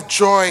oil of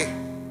joy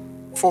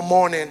for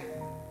mourning,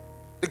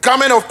 the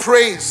garment of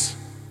praise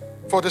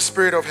for the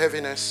spirit of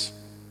heaviness,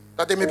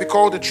 that they may be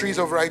called the trees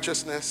of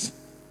righteousness,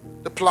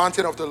 the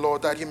planting of the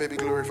Lord, that he may be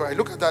glorified.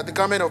 Look at that, the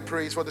garment of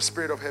praise for the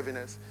spirit of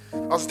heaviness. I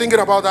was thinking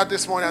about that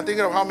this morning. I'm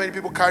thinking of how many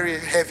people carry a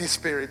heavy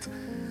spirit.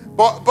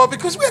 But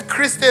because we're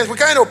Christians, we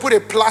kind of put a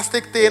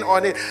plastic thing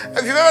on it.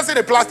 If you've ever seen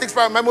a plastic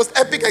smile, my most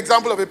epic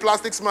example of a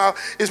plastic smile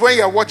is when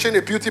you're watching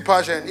a beauty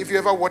pageant, if you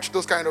ever watch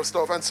those kind of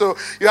stuff. And so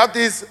you have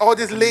all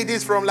these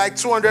ladies from like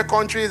 200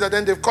 countries, and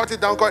then they've cut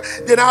it down.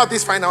 They now have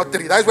this final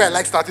three. That's where I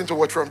like starting to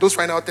watch from, those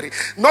final three.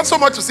 Not so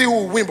much to see who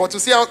will win, but to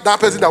see how that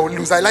person that will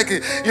lose. I like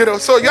it.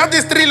 So you have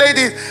these three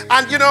ladies,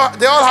 and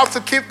they all have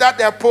to keep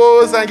their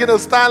pose and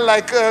stand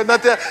like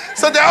nothing.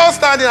 So they're all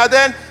standing, and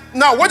then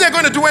now, what they're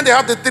going to do when they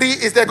have the three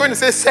is they're going to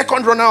say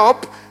second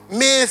runner-up,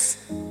 Miss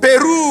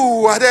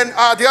Peru, and then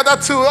the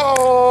other two,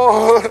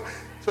 oh.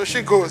 So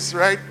she goes,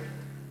 right?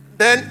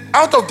 Then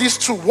out of these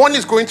two, one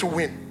is going to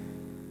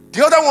win.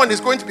 The other one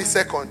is going to be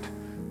second.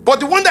 But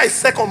the one that is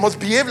second must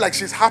behave like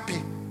she's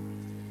happy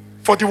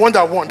for the one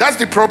that won. That's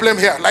the problem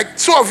here. Like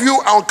two of you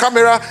are on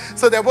camera,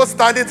 so they're both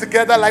standing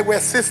together like we're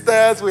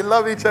sisters, we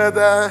love each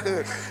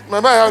other.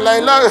 My mind, I'm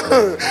like, love.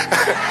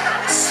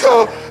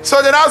 So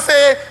then I'll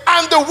say,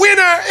 and the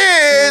winner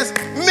is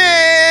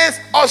Miss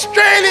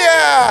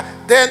Australia.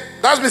 Then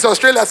that's Miss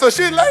Australia. So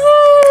she's like,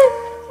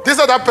 ooh. This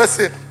other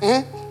person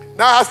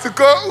now has to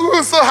go,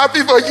 ooh, so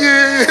happy for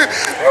you.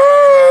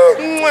 Ooh,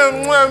 mwah,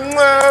 mwah,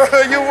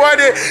 mwah. You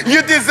want it.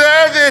 You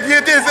deserve it.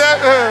 You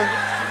deserve it.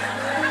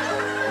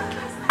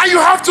 And you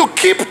have to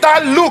keep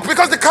that look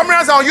because the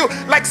cameras are on you.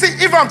 Like,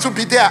 see, if I'm to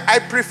be there, I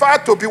prefer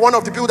to be one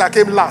of the people that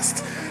came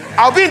last.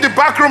 I'll be in the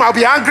back room. I'll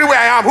be angry where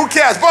I am. Who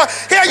cares? But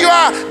here you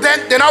are.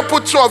 Then I'll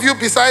put two of you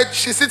beside.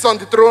 She sits on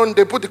the throne.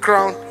 They put the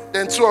crown.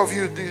 Then two of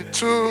you, the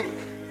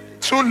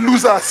two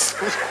losers,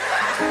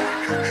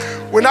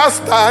 will now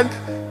stand.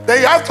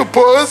 Then you have to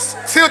pose.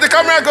 See, the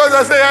camera goes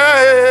and say,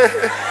 hey.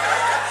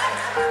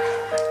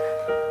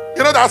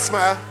 You know that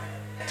smile?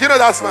 Do you know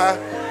that smile?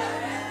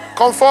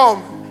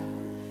 Conform.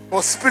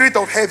 Or spirit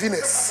of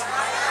heaviness.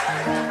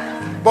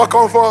 But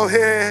conform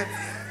here.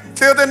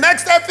 Till the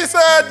next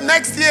episode,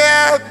 next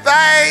year,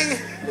 bye.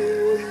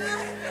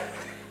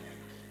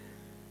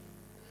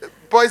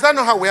 But is that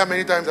not how we are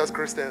many times as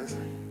Christians?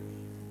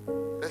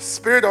 The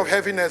spirit of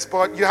heaviness,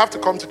 but you have to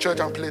come to church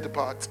and play the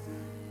part.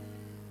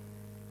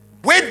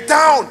 Weighed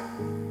down,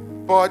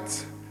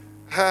 but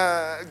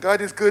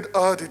God is good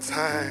all the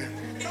time.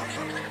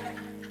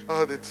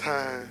 All the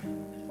time.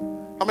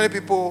 How many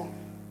people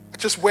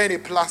just wearing a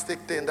plastic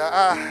thing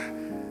that,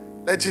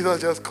 let Jesus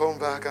just come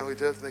back and we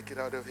just make it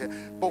out of here.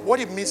 But what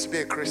it means to be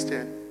a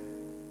Christian,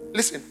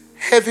 listen,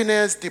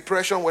 heaviness,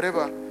 depression,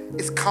 whatever,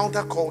 is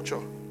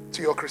counterculture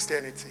to your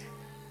Christianity.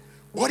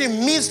 What it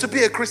means to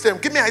be a Christian.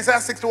 Give me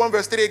Isaiah 61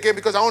 verse 3 again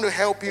because I want to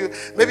help you.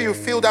 Maybe you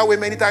feel that way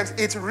many times.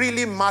 It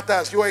really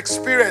matters. Your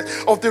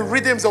experience of the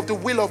rhythms of the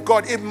will of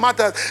God, it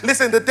matters.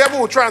 Listen, the devil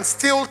will try and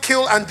steal,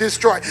 kill, and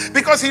destroy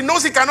because he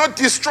knows he cannot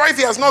destroy if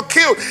he has not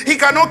killed. He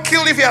cannot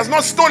kill if he has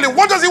not stolen.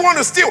 What does he want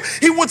to steal?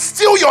 He would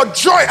steal your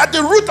joy. At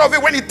the root of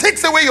it, when he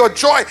takes away your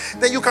joy,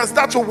 then you can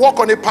start to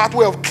walk on a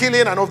pathway of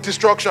killing and of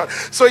destruction.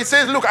 So he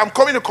says, look, I'm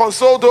coming to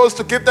console those,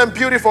 to give them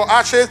beauty for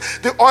ashes,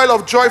 the oil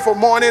of joy for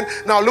mourning.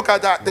 Now look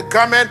at that. The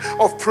garment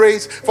of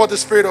praise for the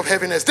spirit of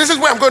heaviness. This is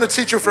where I'm going to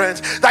teach you,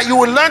 friends, that you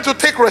will learn to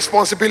take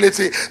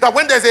responsibility. That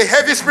when there's a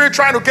heavy spirit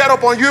trying to get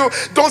up on you,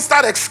 don't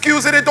start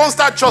excusing it, don't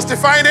start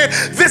justifying it.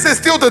 This is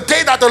still the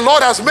day that the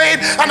Lord has made,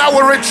 and I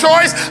will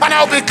rejoice and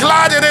I'll be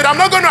glad in it. I'm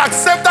not going to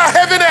accept that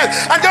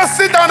heaviness and just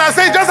sit down and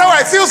say just how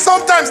I feel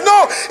sometimes.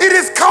 No, it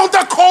is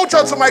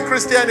counterculture to my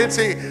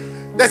Christianity.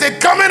 There's a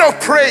garment of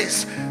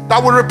praise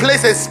that will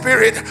replace a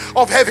spirit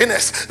of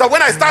heaviness. That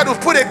when I start to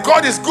put a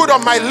God is good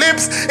on my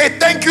lips, a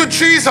thank you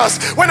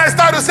Jesus. When I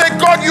start to say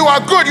God you are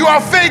good, you are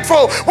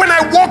faithful. When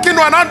I walk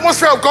into an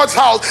atmosphere of God's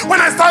house,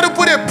 when I start to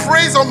put a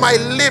praise on my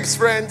lips,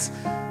 friends,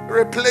 it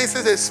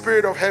replaces a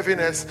spirit of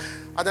heaviness.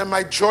 And then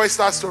my joy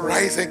starts to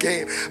rise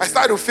again. I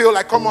start to feel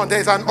like, come on,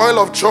 there's an oil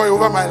of joy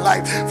over my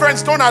life.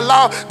 Friends, don't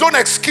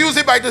excuse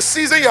it by the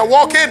season you're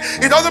walking.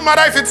 It doesn't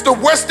matter if it's the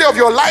worst day of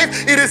your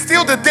life. It is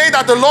still the day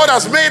that the Lord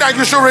has made, and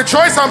you should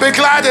rejoice and be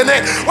glad in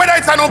it. Whether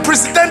it's an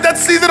unprecedented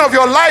season of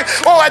your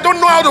life, oh, I don't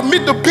know how to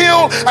meet the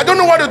bill, I don't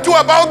know what to do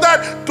about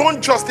that.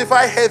 Don't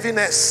justify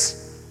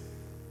heaviness.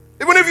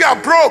 Even if you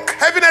are broke,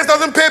 heaviness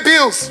doesn't pay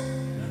bills.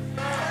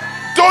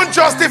 Don't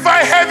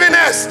justify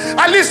heaviness.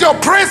 At least your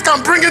praise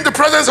can bring in the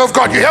presence of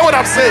God. You hear what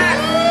I'm saying?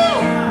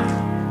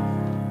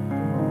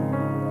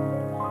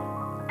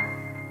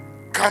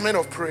 Garment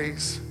of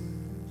praise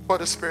for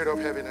the spirit of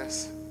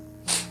heaviness.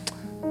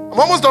 I'm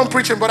almost done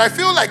preaching, but I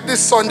feel like this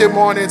Sunday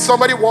morning,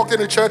 somebody walked in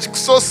the church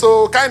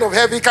so kind of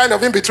heavy, kind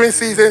of in between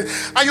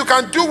seasons, and you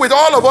can do with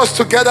all of us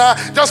together,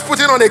 just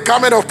putting on a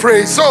garment of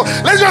praise. So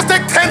let's just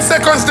take 10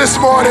 seconds this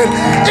morning.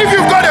 If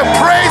you've got a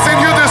praise in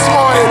you this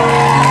morning,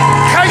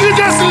 can you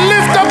just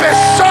lift up a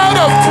shout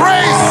of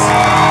praise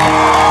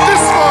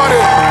this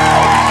morning?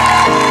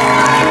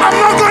 I'm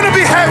not going to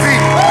be heavy.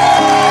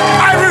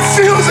 I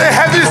refuse a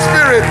heavy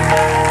spirit.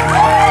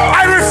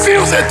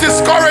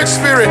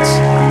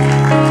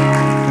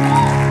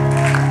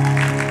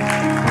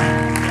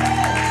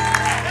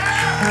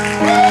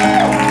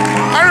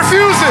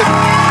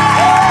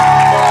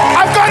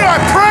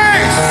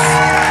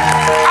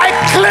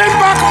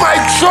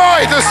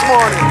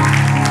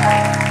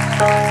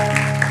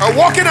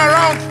 Walking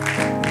around.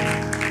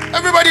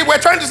 Everybody, we're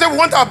trying to say we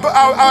want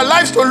our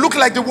lives to look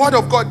like the Word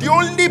of God. The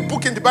only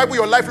book in the Bible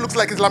your life looks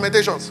like is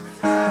Lamentations.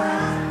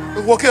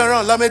 We're walking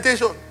around,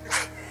 Lamentation.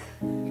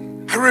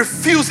 I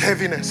refuse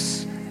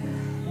heaviness.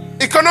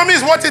 Economy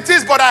is what it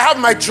is, but I have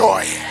my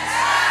joy.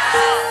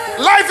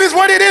 Life is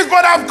what it is,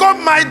 but I've got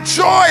my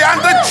joy. And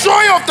the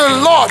joy of the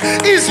Lord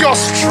is your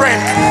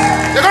strength.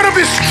 You're going to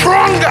be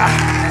stronger.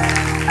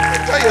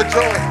 Enjoy your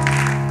joy.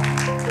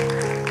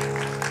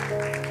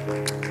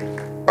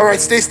 All right,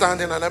 stay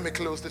standing and let me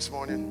close this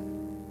morning.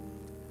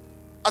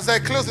 As I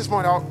close this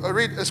morning, I'll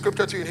read a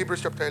scripture to you in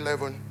Hebrews chapter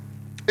 11.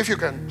 If you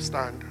can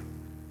stand.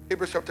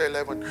 Hebrews chapter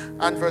 11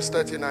 and verse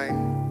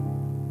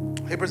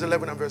 39. Hebrews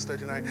 11 and verse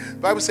 39. The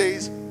Bible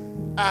says,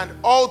 and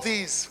all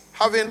these,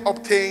 having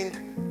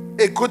obtained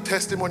a good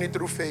testimony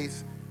through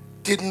faith,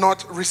 did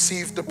not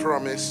receive the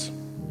promise.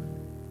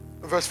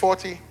 Verse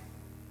 40.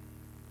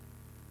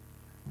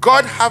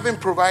 God having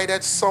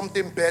provided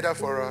something better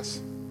for us,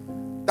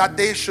 that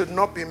they should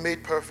not be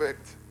made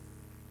perfect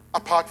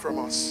apart from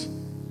us.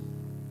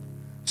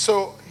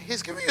 So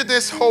he's giving you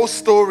this whole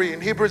story in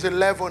Hebrews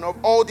 11 of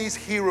all these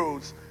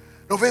heroes,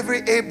 of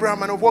every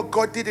Abraham and of what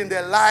God did in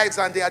their lives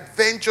and the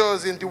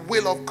adventures in the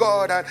will of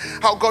God, and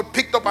how God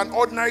picked up an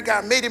ordinary guy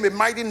and made him a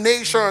mighty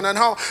nation, and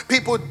how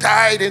people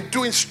died in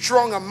doing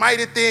strong and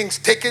mighty things,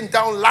 taking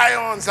down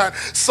lions and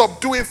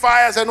subduing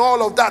fires and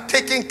all of that,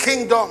 taking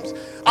kingdoms.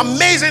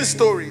 Amazing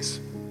stories.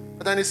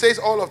 But then it says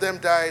all of them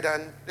died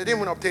and they didn't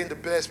even obtain the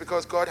best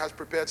because God has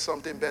prepared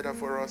something better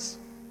for us.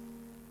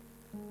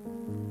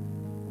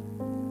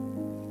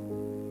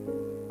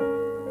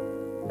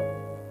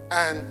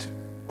 And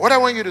what I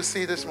want you to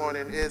see this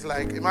morning is,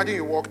 like, imagine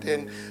you walked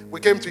in, we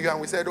came to you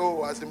and we said,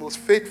 oh, as the most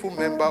faithful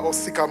member of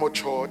Sycamore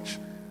Church,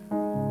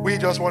 we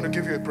just want to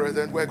give you a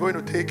present. We're going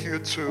to take you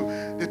to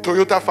the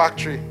Toyota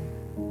factory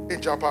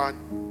in Japan,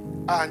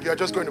 and you're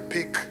just going to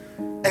pick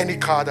any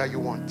car that you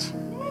want.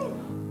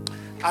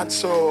 And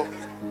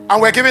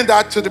we're giving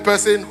that to the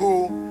person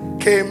who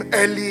came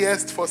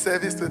earliest for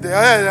service today.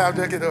 I'm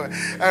joking. All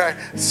right.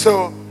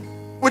 So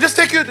we'll just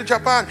take you to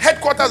Japan,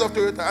 headquarters of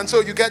Toyota. And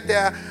so you get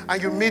there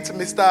and you meet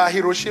Mr.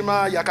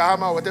 Hiroshima,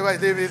 Yakahama, whatever his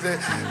name is.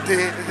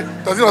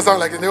 Does it not sound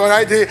like his name,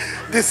 right? The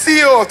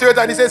CEO of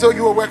Toyota, and he says, oh,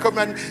 you are welcome.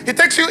 And he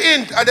takes you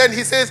in, and then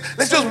he says,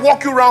 let's just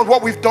walk you around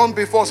what we've done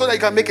before so that you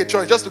can make a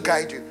choice, just to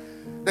guide you.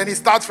 Then he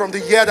starts from the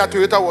year that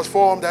Toyota was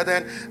formed, and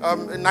then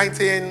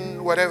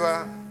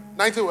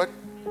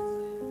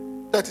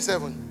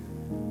 37.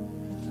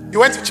 You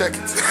went to check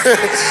it.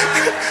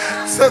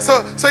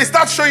 so he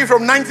starts showing you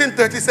from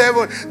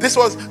 1937. This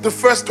was the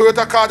first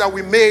Toyota car that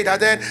we made.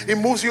 And then he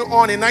moves you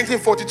on. In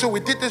 1942,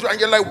 we did this. And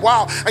you're like,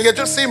 wow. And you're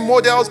just seeing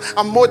models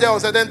and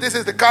models. And then this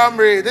is the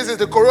Camry. This is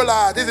the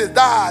Corolla. This is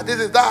that.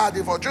 This is that.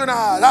 The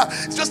Fortuna. That.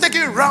 It's just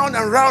taking you round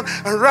and round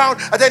and round.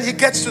 And then he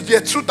gets to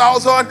year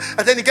 2000.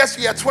 And then he gets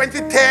to year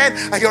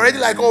 2010. And you're already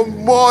like, oh,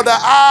 mother.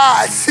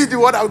 I see the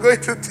one I'm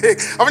going to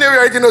take. How many of you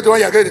already know the one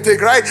you're going to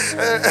take, right?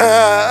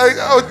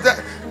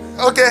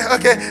 Okay.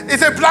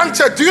 It's a blank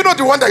check. Do you know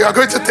the one that you are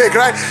going to take,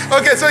 right?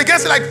 Okay, so it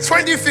gets like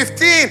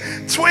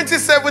 2015,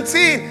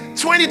 2017,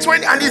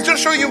 2020, and he's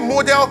just showing you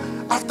model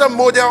after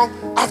model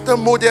after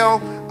model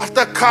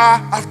after car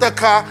after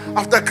car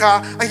after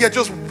car, and you're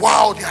just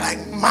wowed. You're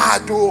like,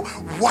 mad, oh,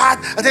 what?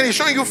 And then he's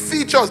showing you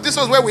features. This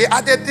was where we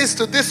added this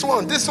to this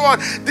one,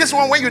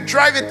 when you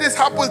drive it, this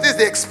happens, this,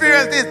 the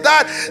experience, this,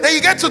 that. Then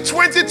you get to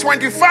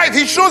 2025.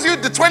 He shows you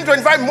the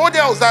 2025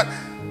 models that.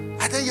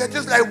 And then you're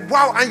just like,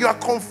 wow, and you're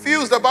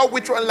confused about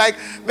which one. Like,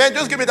 man,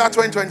 just give me that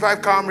 2025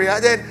 Camry.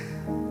 And then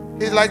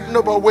he's like,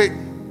 no, but wait.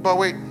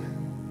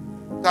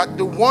 That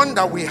the one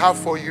that we have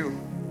for you,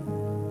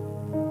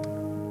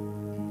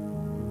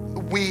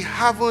 we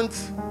haven't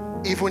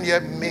even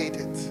yet made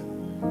it.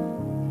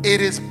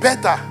 It is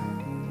better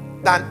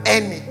than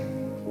any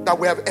that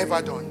we have ever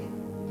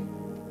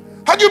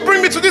done. How do you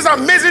bring me to this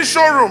amazing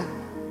showroom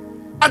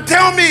and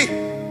tell me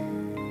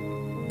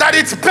that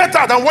it's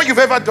better than what you've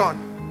ever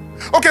done?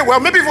 Okay, well,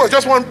 maybe it was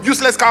just one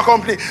useless car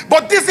company,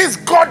 but this is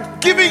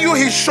God giving you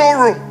his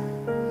showroom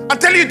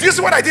and telling you, do you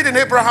see what I did in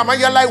Abraham? And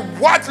you're like,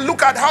 what?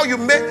 Look at how you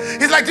made.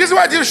 He's like, do you see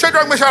what I did with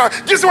Shadrach,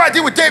 Meshach? Do you see what I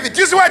did with David?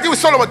 Do you see what I did with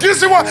Solomon? Do you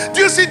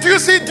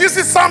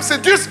see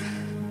Samson?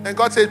 And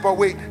God says, but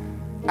wait,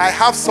 I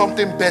have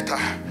something better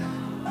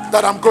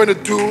that I'm going to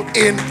do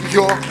in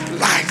your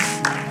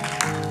life.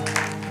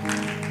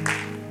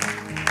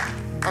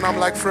 And I'm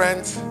like,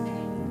 friends,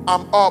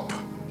 I'm up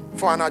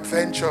for an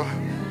adventure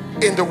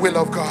in the will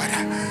of God.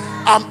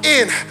 I'm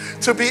in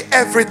to be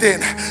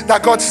everything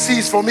that God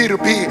sees for me to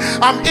be.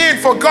 I'm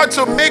in for God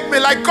to make me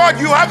like, God,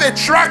 you have a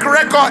track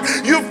record.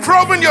 You've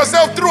proven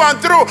yourself through and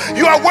through.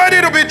 You are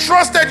worthy to be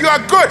trusted. You are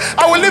good.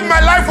 I will live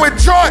my life with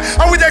joy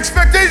and with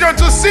expectation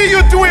to see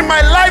you do in my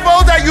life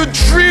all that you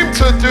dream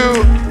to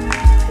do.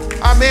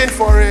 I'm in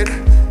for it.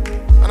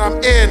 And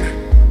I'm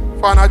in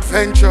for an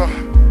adventure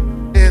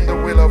in the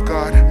will of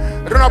God.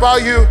 I don't know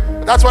about you,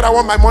 That's what I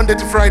want my Monday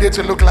to Friday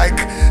to look like.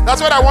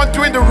 That's what I want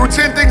doing the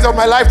routine things of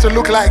my life to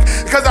look like.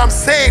 Because I'm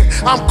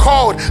saved, I'm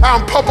called,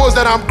 I'm purposed,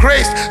 and I'm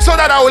graced, so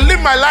that I will live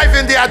my life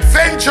in the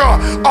adventure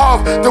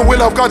of the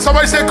will of God.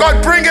 Somebody say,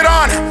 God, bring it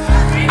on.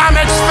 I'm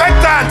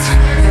expectant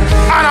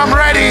and I'm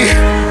ready.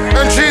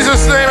 In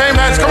Jesus' name,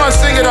 amen. Come on,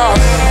 sing it out.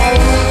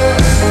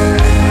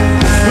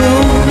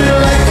 Move me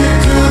like you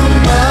do the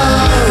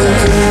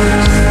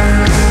mountains.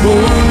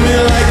 Move me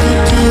like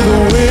you do the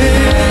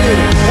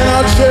wind. And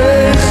I'll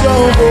chase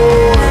your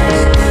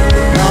voice.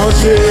 I'll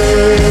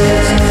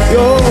chase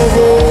your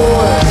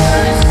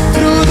voice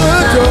through the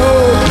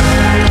door.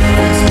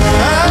 Fix my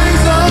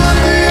eyes on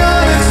the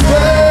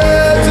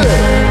unexpected.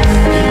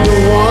 In the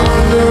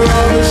wonder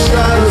of the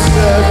shadow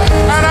step.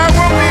 And I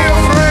won't be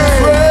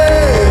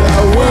afraid.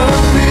 I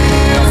won't be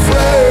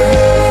afraid.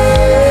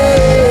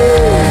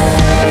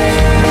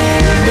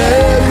 In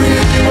every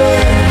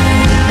way,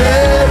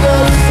 never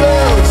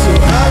felt so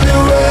have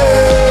your way.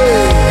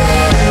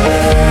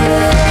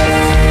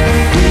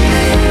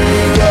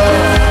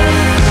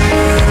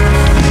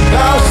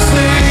 Now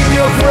sing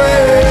your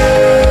praise.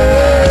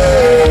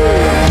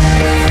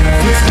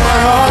 Fix my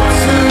heart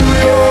to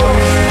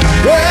yours.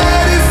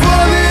 Ready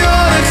for the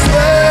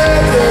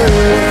unexpected.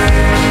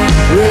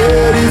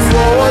 Ready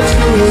for what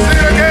you will Sing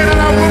it again, and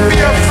I won't be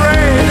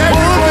afraid.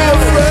 Won't be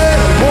afraid,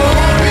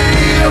 won't be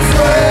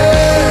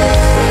afraid.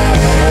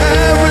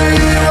 Every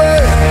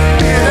way,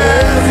 in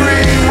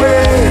every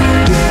way,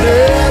 you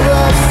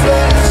never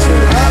fail. So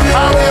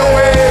have your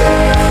way.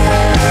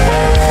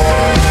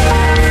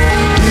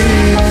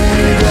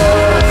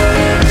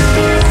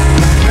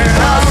 And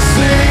I'll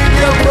sing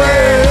your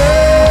praise.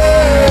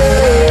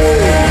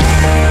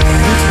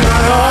 It's my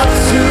heart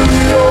to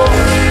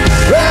yours.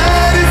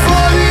 Ready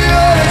for the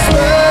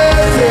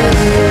unexpected.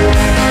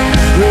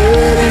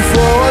 Ready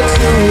for what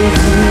you will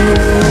do.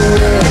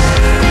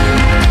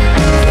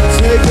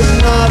 Take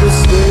another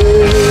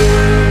step.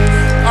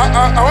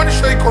 I want to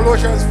show you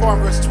Colossians 4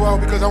 and verse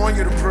 12 because I want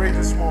you to pray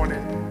this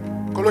morning.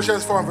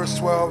 Colossians 4 and verse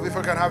 12, if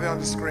I can have it on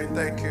the screen,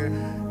 thank you.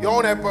 Your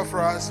own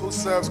Epaphras, who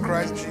serves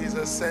Christ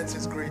Jesus, sends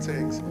his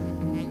greetings.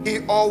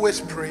 He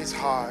always prays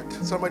hard.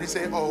 Somebody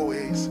say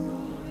always.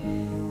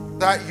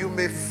 That you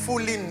may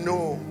fully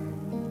know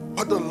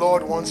what the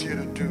Lord wants you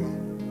to do,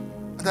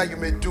 and that you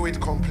may do it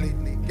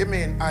completely. Give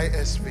me an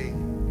ISV.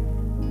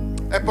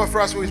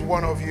 Epaphras, who is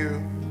one of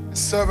you, the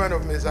servant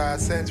of Messiah,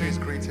 sends you his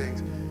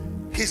greetings.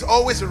 He's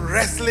always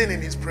wrestling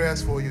in his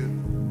prayers for you,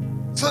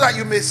 so that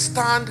you may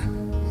stand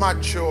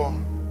mature.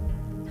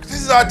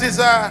 This is our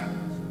desire.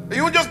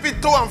 You won't just be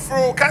to and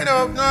fro, kind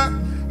of.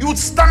 You would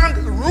stand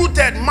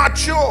rooted,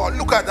 mature.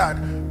 Look at that.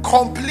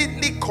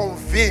 Completely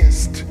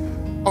convinced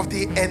of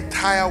the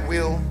entire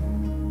will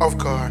of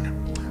God.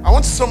 I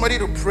want somebody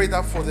to pray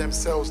that for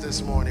themselves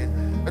this morning.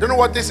 I don't know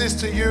what this is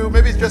to you.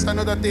 Maybe it's just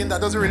another thing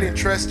that doesn't really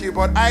interest you,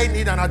 but I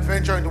need an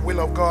adventure in the will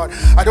of God.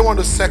 I don't want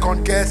to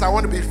second guess. I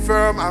want to be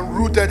firm and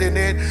rooted in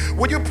it.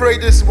 Would you pray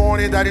this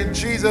morning that in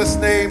Jesus'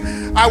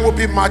 name, I will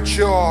be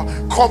mature,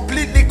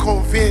 completely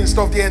convinced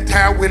of the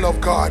entire will of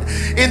God.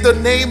 In the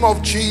name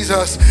of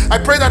Jesus, I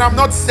pray that I'm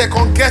not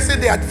second guessing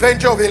the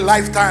adventure of a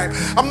lifetime.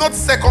 I'm not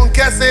second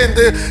guessing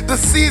the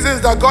seasons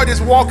that God is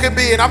walking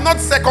me in. I'm not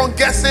second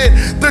guessing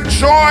the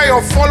joy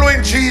of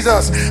following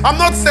Jesus. I'm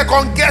not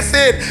second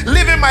guessing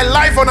living my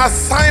life on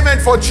assignment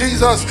for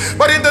Jesus.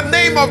 But in the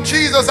name of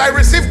Jesus, I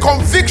receive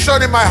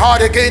conviction in my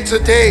heart again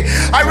today.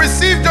 I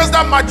receive just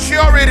that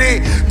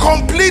maturity,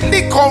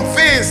 completely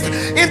convinced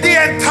in the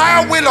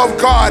entire will of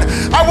God.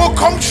 I will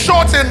come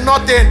short in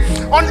nothing.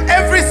 On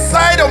every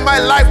side of my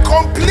life,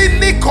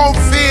 completely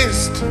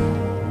convinced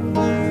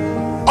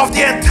of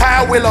the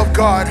entire will of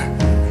God.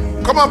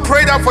 Come on,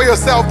 pray that for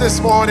yourself this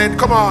morning.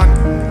 Come on,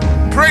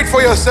 pray it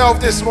for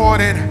yourself this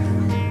morning.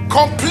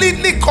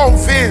 Completely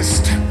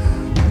convinced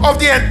of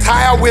the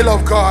entire will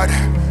of God.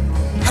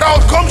 That I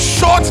will come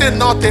short in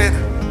nothing.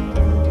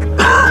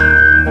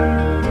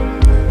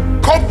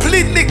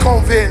 Completely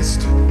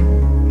convinced.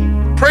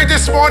 Pray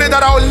this morning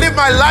that I will live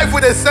my life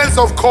with a sense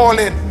of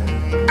calling.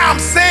 I'm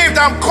saved,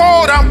 I'm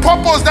called, I'm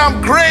purposed, I'm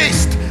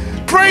graced.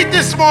 Pray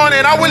this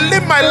morning, I will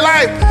live my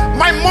life,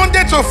 my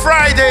Monday to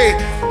Friday,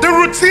 the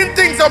routine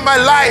things of my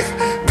life,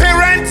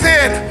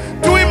 parenting,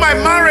 doing my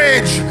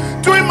marriage,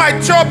 doing my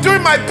job,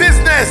 doing my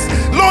business.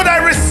 Lord, I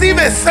receive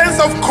a sense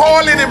of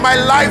calling in my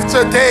life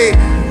today.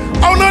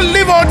 I will not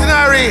live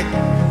ordinary.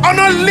 I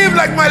will not live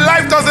like my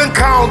life doesn't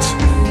count.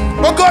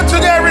 But God,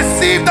 today I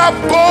receive that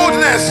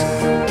boldness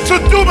to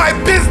do my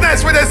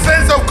business with a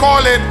sense of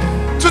calling,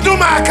 to do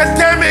my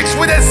academics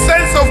with a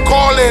sense of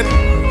calling.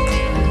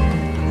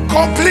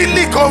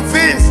 Completely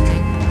convinced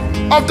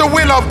of the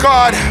will of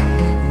God.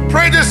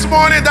 Pray this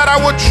morning that I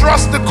would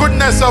trust the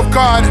goodness of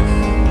God.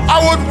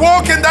 I would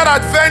walk in that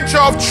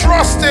adventure of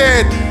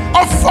trusting,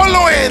 of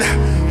following,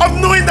 of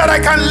knowing that I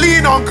can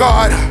lean on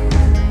God.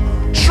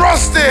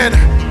 Trusting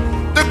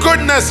the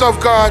goodness of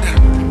God.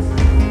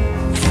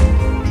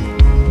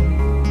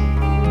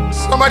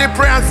 Somebody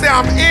pray and say,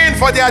 I'm in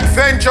for the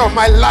adventure of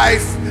my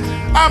life.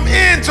 I'm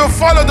in to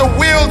follow the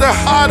will, the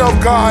heart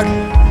of God.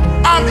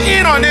 I'm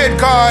in on it,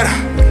 God.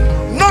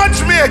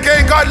 Nudge me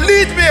again, God.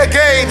 Lead me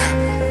again.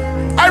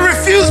 I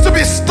refuse to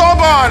be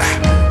stubborn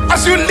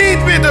as you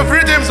lead me in the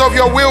rhythms of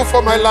your will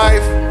for my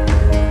life.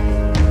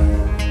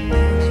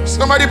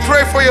 Somebody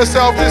pray for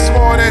yourself this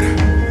morning.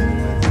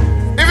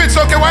 If it's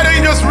okay, why don't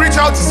you just reach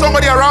out to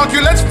somebody around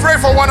you? Let's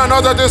pray for one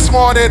another this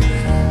morning.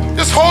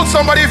 Just hold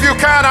somebody if you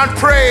can and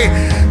pray.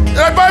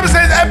 The Bible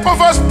says,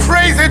 Epaphras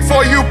prays it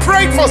for you.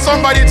 Pray for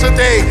somebody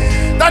today,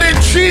 that in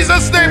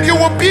Jesus' name you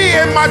will be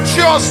a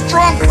mature,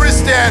 strong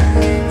Christian,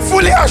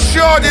 fully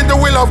assured in the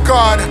will of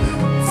God,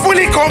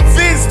 fully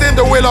convinced in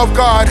the will of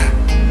God.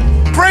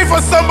 Pray for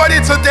somebody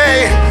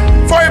today,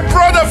 for a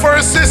brother, for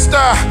a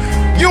sister.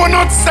 You will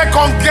not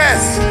second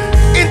guess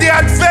in the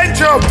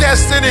adventure of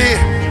destiny.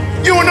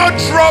 You will not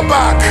draw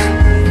back.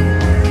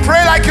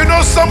 Pray like you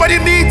know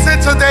somebody needs it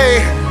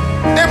today.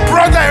 A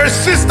brother or a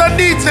sister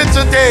needs it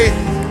today.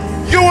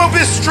 You will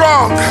be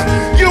strong.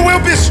 You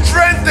will be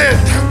strengthened.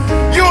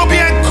 You will be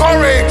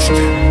encouraged.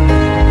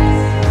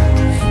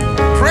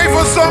 Pray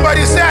for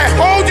somebody. Say, I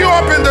hold you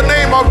up in the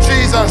name of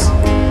Jesus.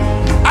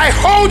 I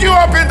hold you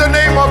up in the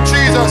name of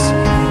Jesus.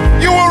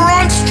 You will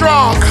run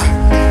strong.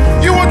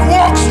 You would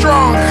walk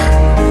strong.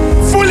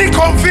 Fully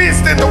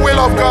convinced in the will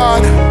of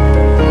God.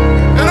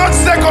 You're not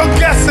second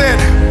guessing.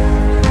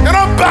 You're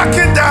not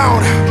backing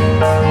down.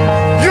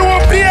 You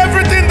will be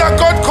everything that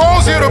God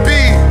calls you to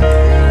be.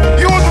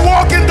 You would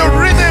walk in the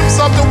rhythms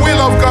of the will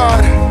of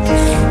God.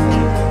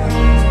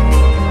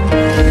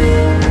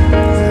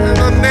 In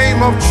the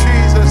name of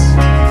Jesus.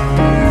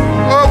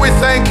 Oh, we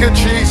thank you,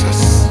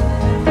 Jesus.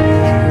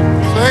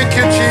 Thank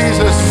you,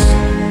 Jesus.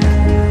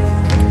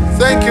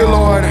 Thank you,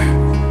 Lord.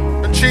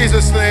 In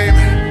Jesus' name.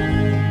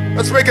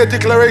 Let's make a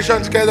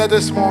declaration together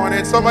this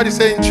morning. Somebody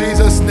say, in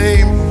Jesus'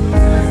 name,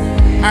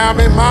 I am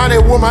a man,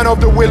 a woman of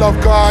the will of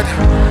God.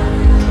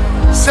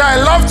 Say, I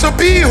love to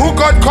be who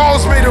God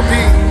calls me to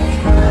be.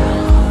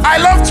 I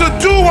love to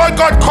do what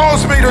God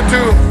calls me to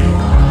do.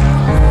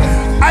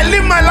 I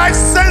live my life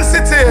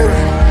sensitive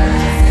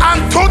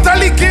and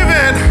totally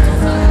given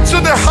to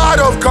the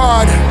heart of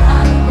God.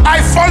 I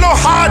follow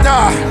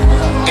harder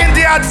in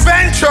the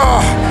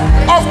adventure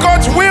of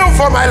God's will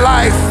for my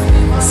life.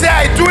 Say,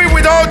 I do it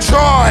with all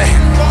joy.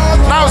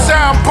 Now say,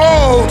 I'm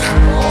bold,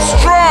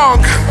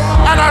 strong,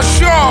 and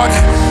assured,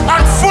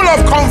 and full of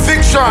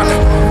conviction.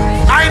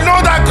 I know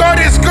that God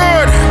is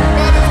good,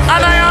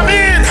 and I am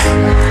in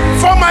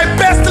for my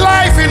best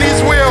life in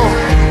His will.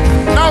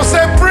 Now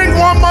say, bring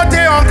one more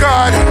day on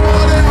God.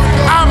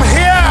 I'm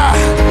here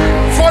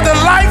for the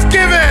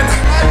life-giving,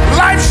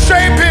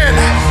 life-shaping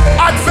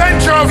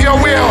adventure of your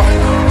will.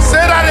 Say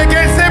that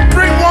again. Say,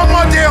 bring one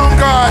more day on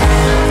God.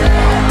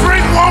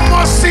 Bring one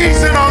more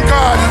season on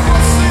God.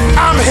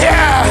 I'm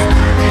here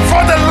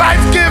for the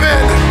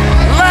life-giving,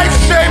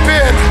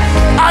 life-shaping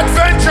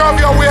adventure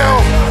of your will.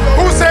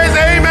 Who says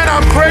amen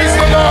and praise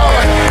the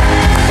Lord?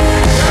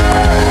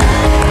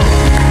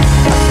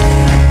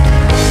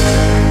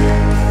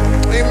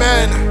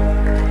 Amen.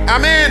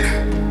 Amen.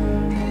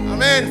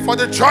 Amen. For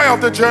the joy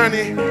of the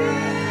journey.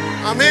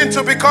 Amen.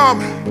 To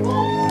become.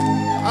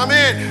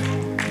 Amen.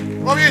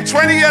 Maybe in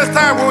 20 years'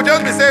 time, we'll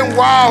just be saying,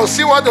 wow,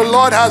 see what the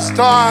Lord has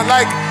done.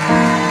 Like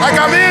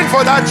I'm in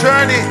for that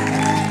journey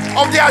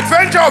of the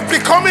adventure of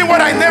becoming what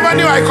I never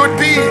knew I could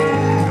be,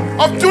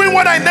 of doing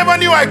what I never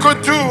knew I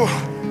could do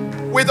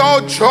with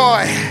all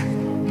joy.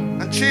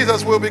 And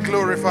Jesus will be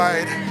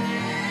glorified.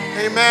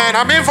 Amen.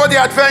 I'm in for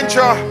the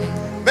adventure.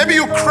 Maybe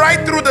you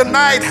cried through the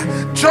night.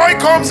 Joy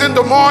comes in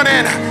the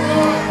morning.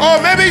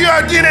 Or maybe you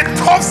are in a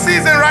tough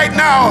season right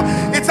now.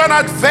 It's an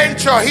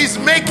adventure. He's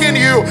making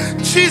you.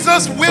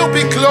 Jesus will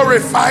be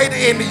glorified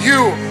in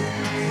you.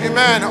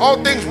 Amen.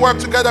 All things work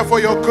together for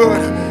your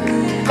good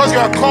because you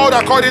are called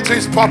according to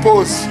His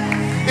purpose.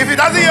 If it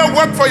doesn't yet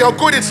work for your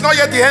good, it's not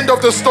yet the end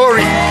of the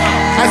story.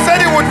 I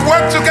said it would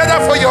work together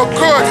for your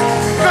good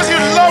because you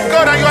love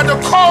God and you are the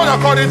called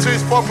according to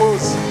His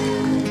purpose.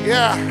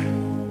 Yeah.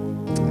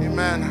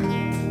 Amen.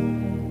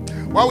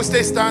 While we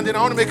stay standing,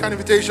 I want to make an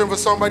invitation for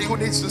somebody who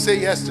needs to say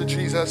yes to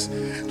Jesus.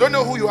 Don't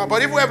know who you are,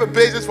 but if we have a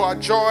basis for our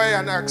joy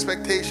and our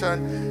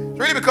expectation, it's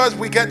really because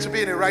we get to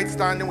be in a right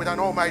standing with an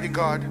almighty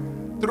God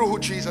through who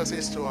Jesus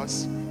is to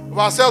us. Of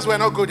ourselves, we're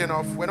not good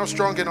enough. We're not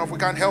strong enough. We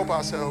can't help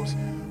ourselves.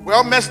 We're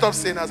all messed up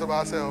sinners of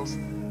ourselves.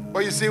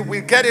 But you see, we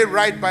get it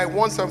right by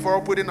once and for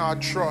all putting our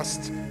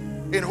trust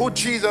in who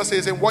Jesus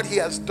is and what He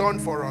has done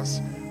for us.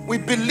 We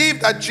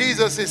believe that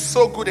Jesus is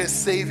so good a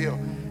Savior.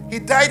 He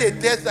died a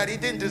death that He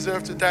didn't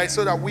deserve to die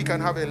so that we can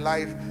have a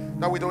life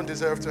that we don't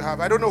deserve to have.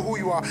 I don't know who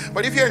you are,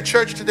 but if you're in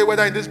church today,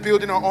 whether in this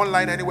building or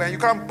online anywhere, and you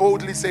can't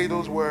boldly say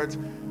those words,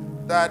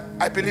 that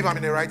I believe I'm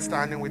in the right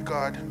standing with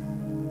God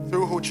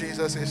through who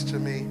Jesus is to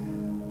me.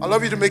 I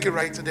love you to make it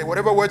right today.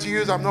 Whatever words you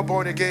use, I'm not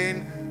born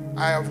again.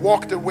 I have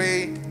walked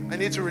away. I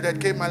need to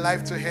rededicate my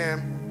life to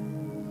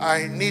Him.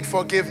 I need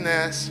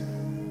forgiveness.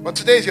 But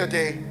today is your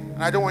day,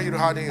 and I don't want you to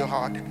harden your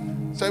heart.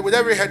 So with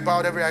every head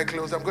bowed, every eye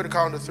closed, I'm going to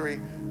count to 3.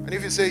 And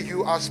if you say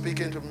you are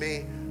speaking to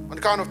me, on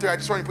the count of 3, I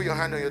just want you to put your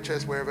hand on your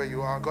chest wherever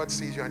you are. God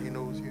sees you and He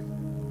knows you.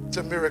 It's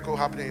a miracle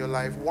happening in your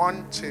life.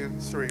 1, 2,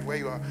 3, where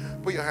you are.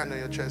 Put your hand on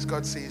your chest.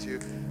 God sees you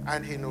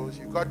and He knows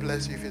you. God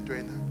bless you if you're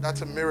doing that.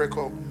 That's a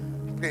miracle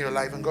in your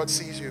life, and God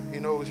sees you. He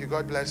knows you.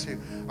 God bless you.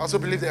 I also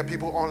believe there are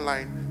people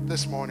online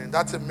this morning.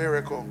 That's a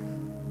miracle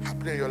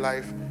happening in your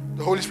life.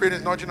 The Holy Spirit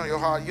is nudging on your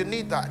heart. You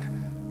need that.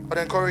 But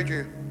I encourage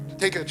you to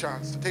take your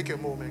chance, to take your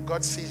moment.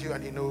 God sees you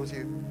and He knows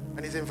you,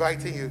 and He's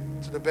inviting you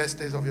to the best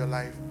days of your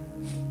life.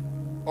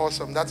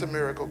 Awesome. That's a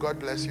miracle. God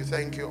bless you.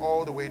 Thank you.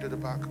 All the way to the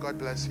back. God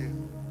bless you.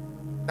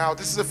 Now,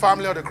 this is the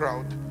family of the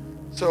crowd.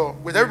 So,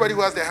 with everybody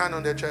who has their hand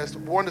on their chest,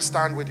 we want to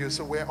stand with you.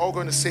 So, we're all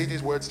going to say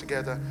these words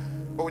together.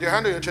 But with your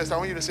hand on your chest, I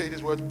want you to say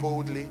these words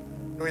boldly,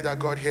 knowing that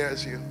God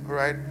hears you. All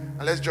right?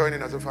 And let's join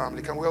in as a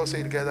family. Can we all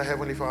say together,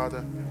 Heavenly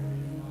Father,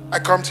 I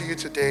come to you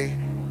today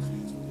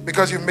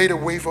because you've made a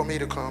way for me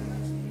to come.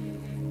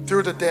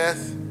 Through the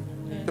death,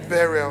 the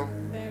burial,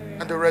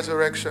 and the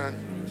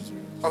resurrection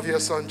of your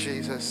Son,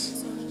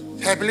 Jesus.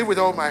 I believe with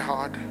all my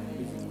heart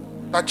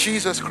that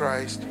Jesus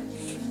Christ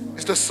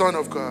is the Son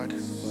of God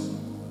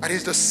and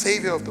He's the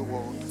Savior of the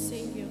world.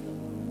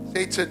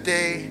 Say,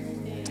 today,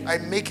 I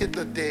make it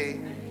the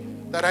day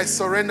that I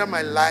surrender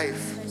my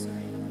life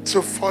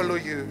to follow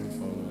you.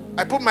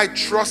 I put my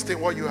trust in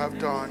what you have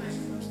done.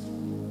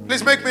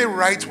 Please make me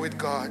right with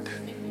God.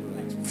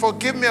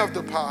 Forgive me of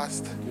the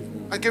past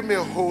and give me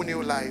a whole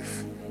new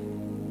life.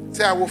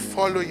 Say, I will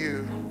follow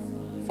you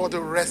for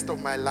the rest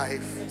of my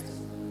life.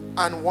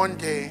 And one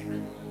day,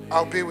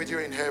 I'll be with you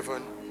in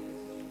heaven.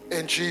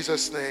 In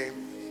Jesus' name.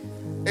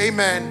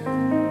 Amen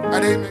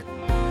and amen.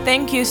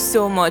 Thank you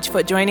so much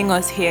for joining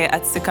us here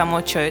at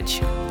Sycamore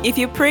Church. If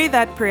you pray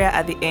that prayer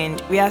at the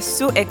end, we are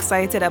so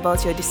excited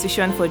about your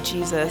decision for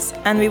Jesus,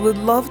 and we would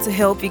love to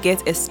help you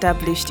get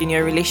established in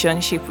your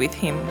relationship with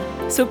Him.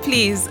 So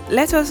please,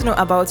 let us know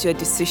about your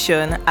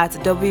decision at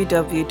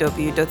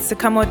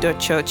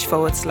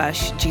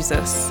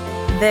www.sycamore.church/Jesus.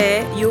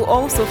 There, you'll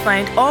also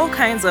find all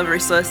kinds of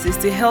resources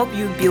to help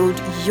you build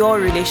your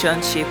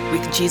relationship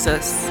with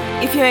Jesus.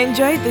 If you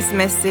enjoyed this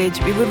message,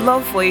 we would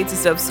love for you to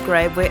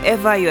subscribe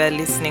wherever you are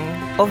listening,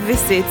 or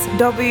visit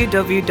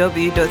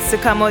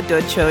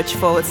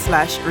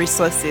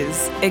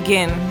www.sycamore.church/resources.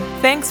 Again,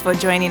 thanks for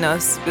joining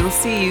us. We'll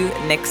see you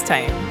next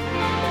time.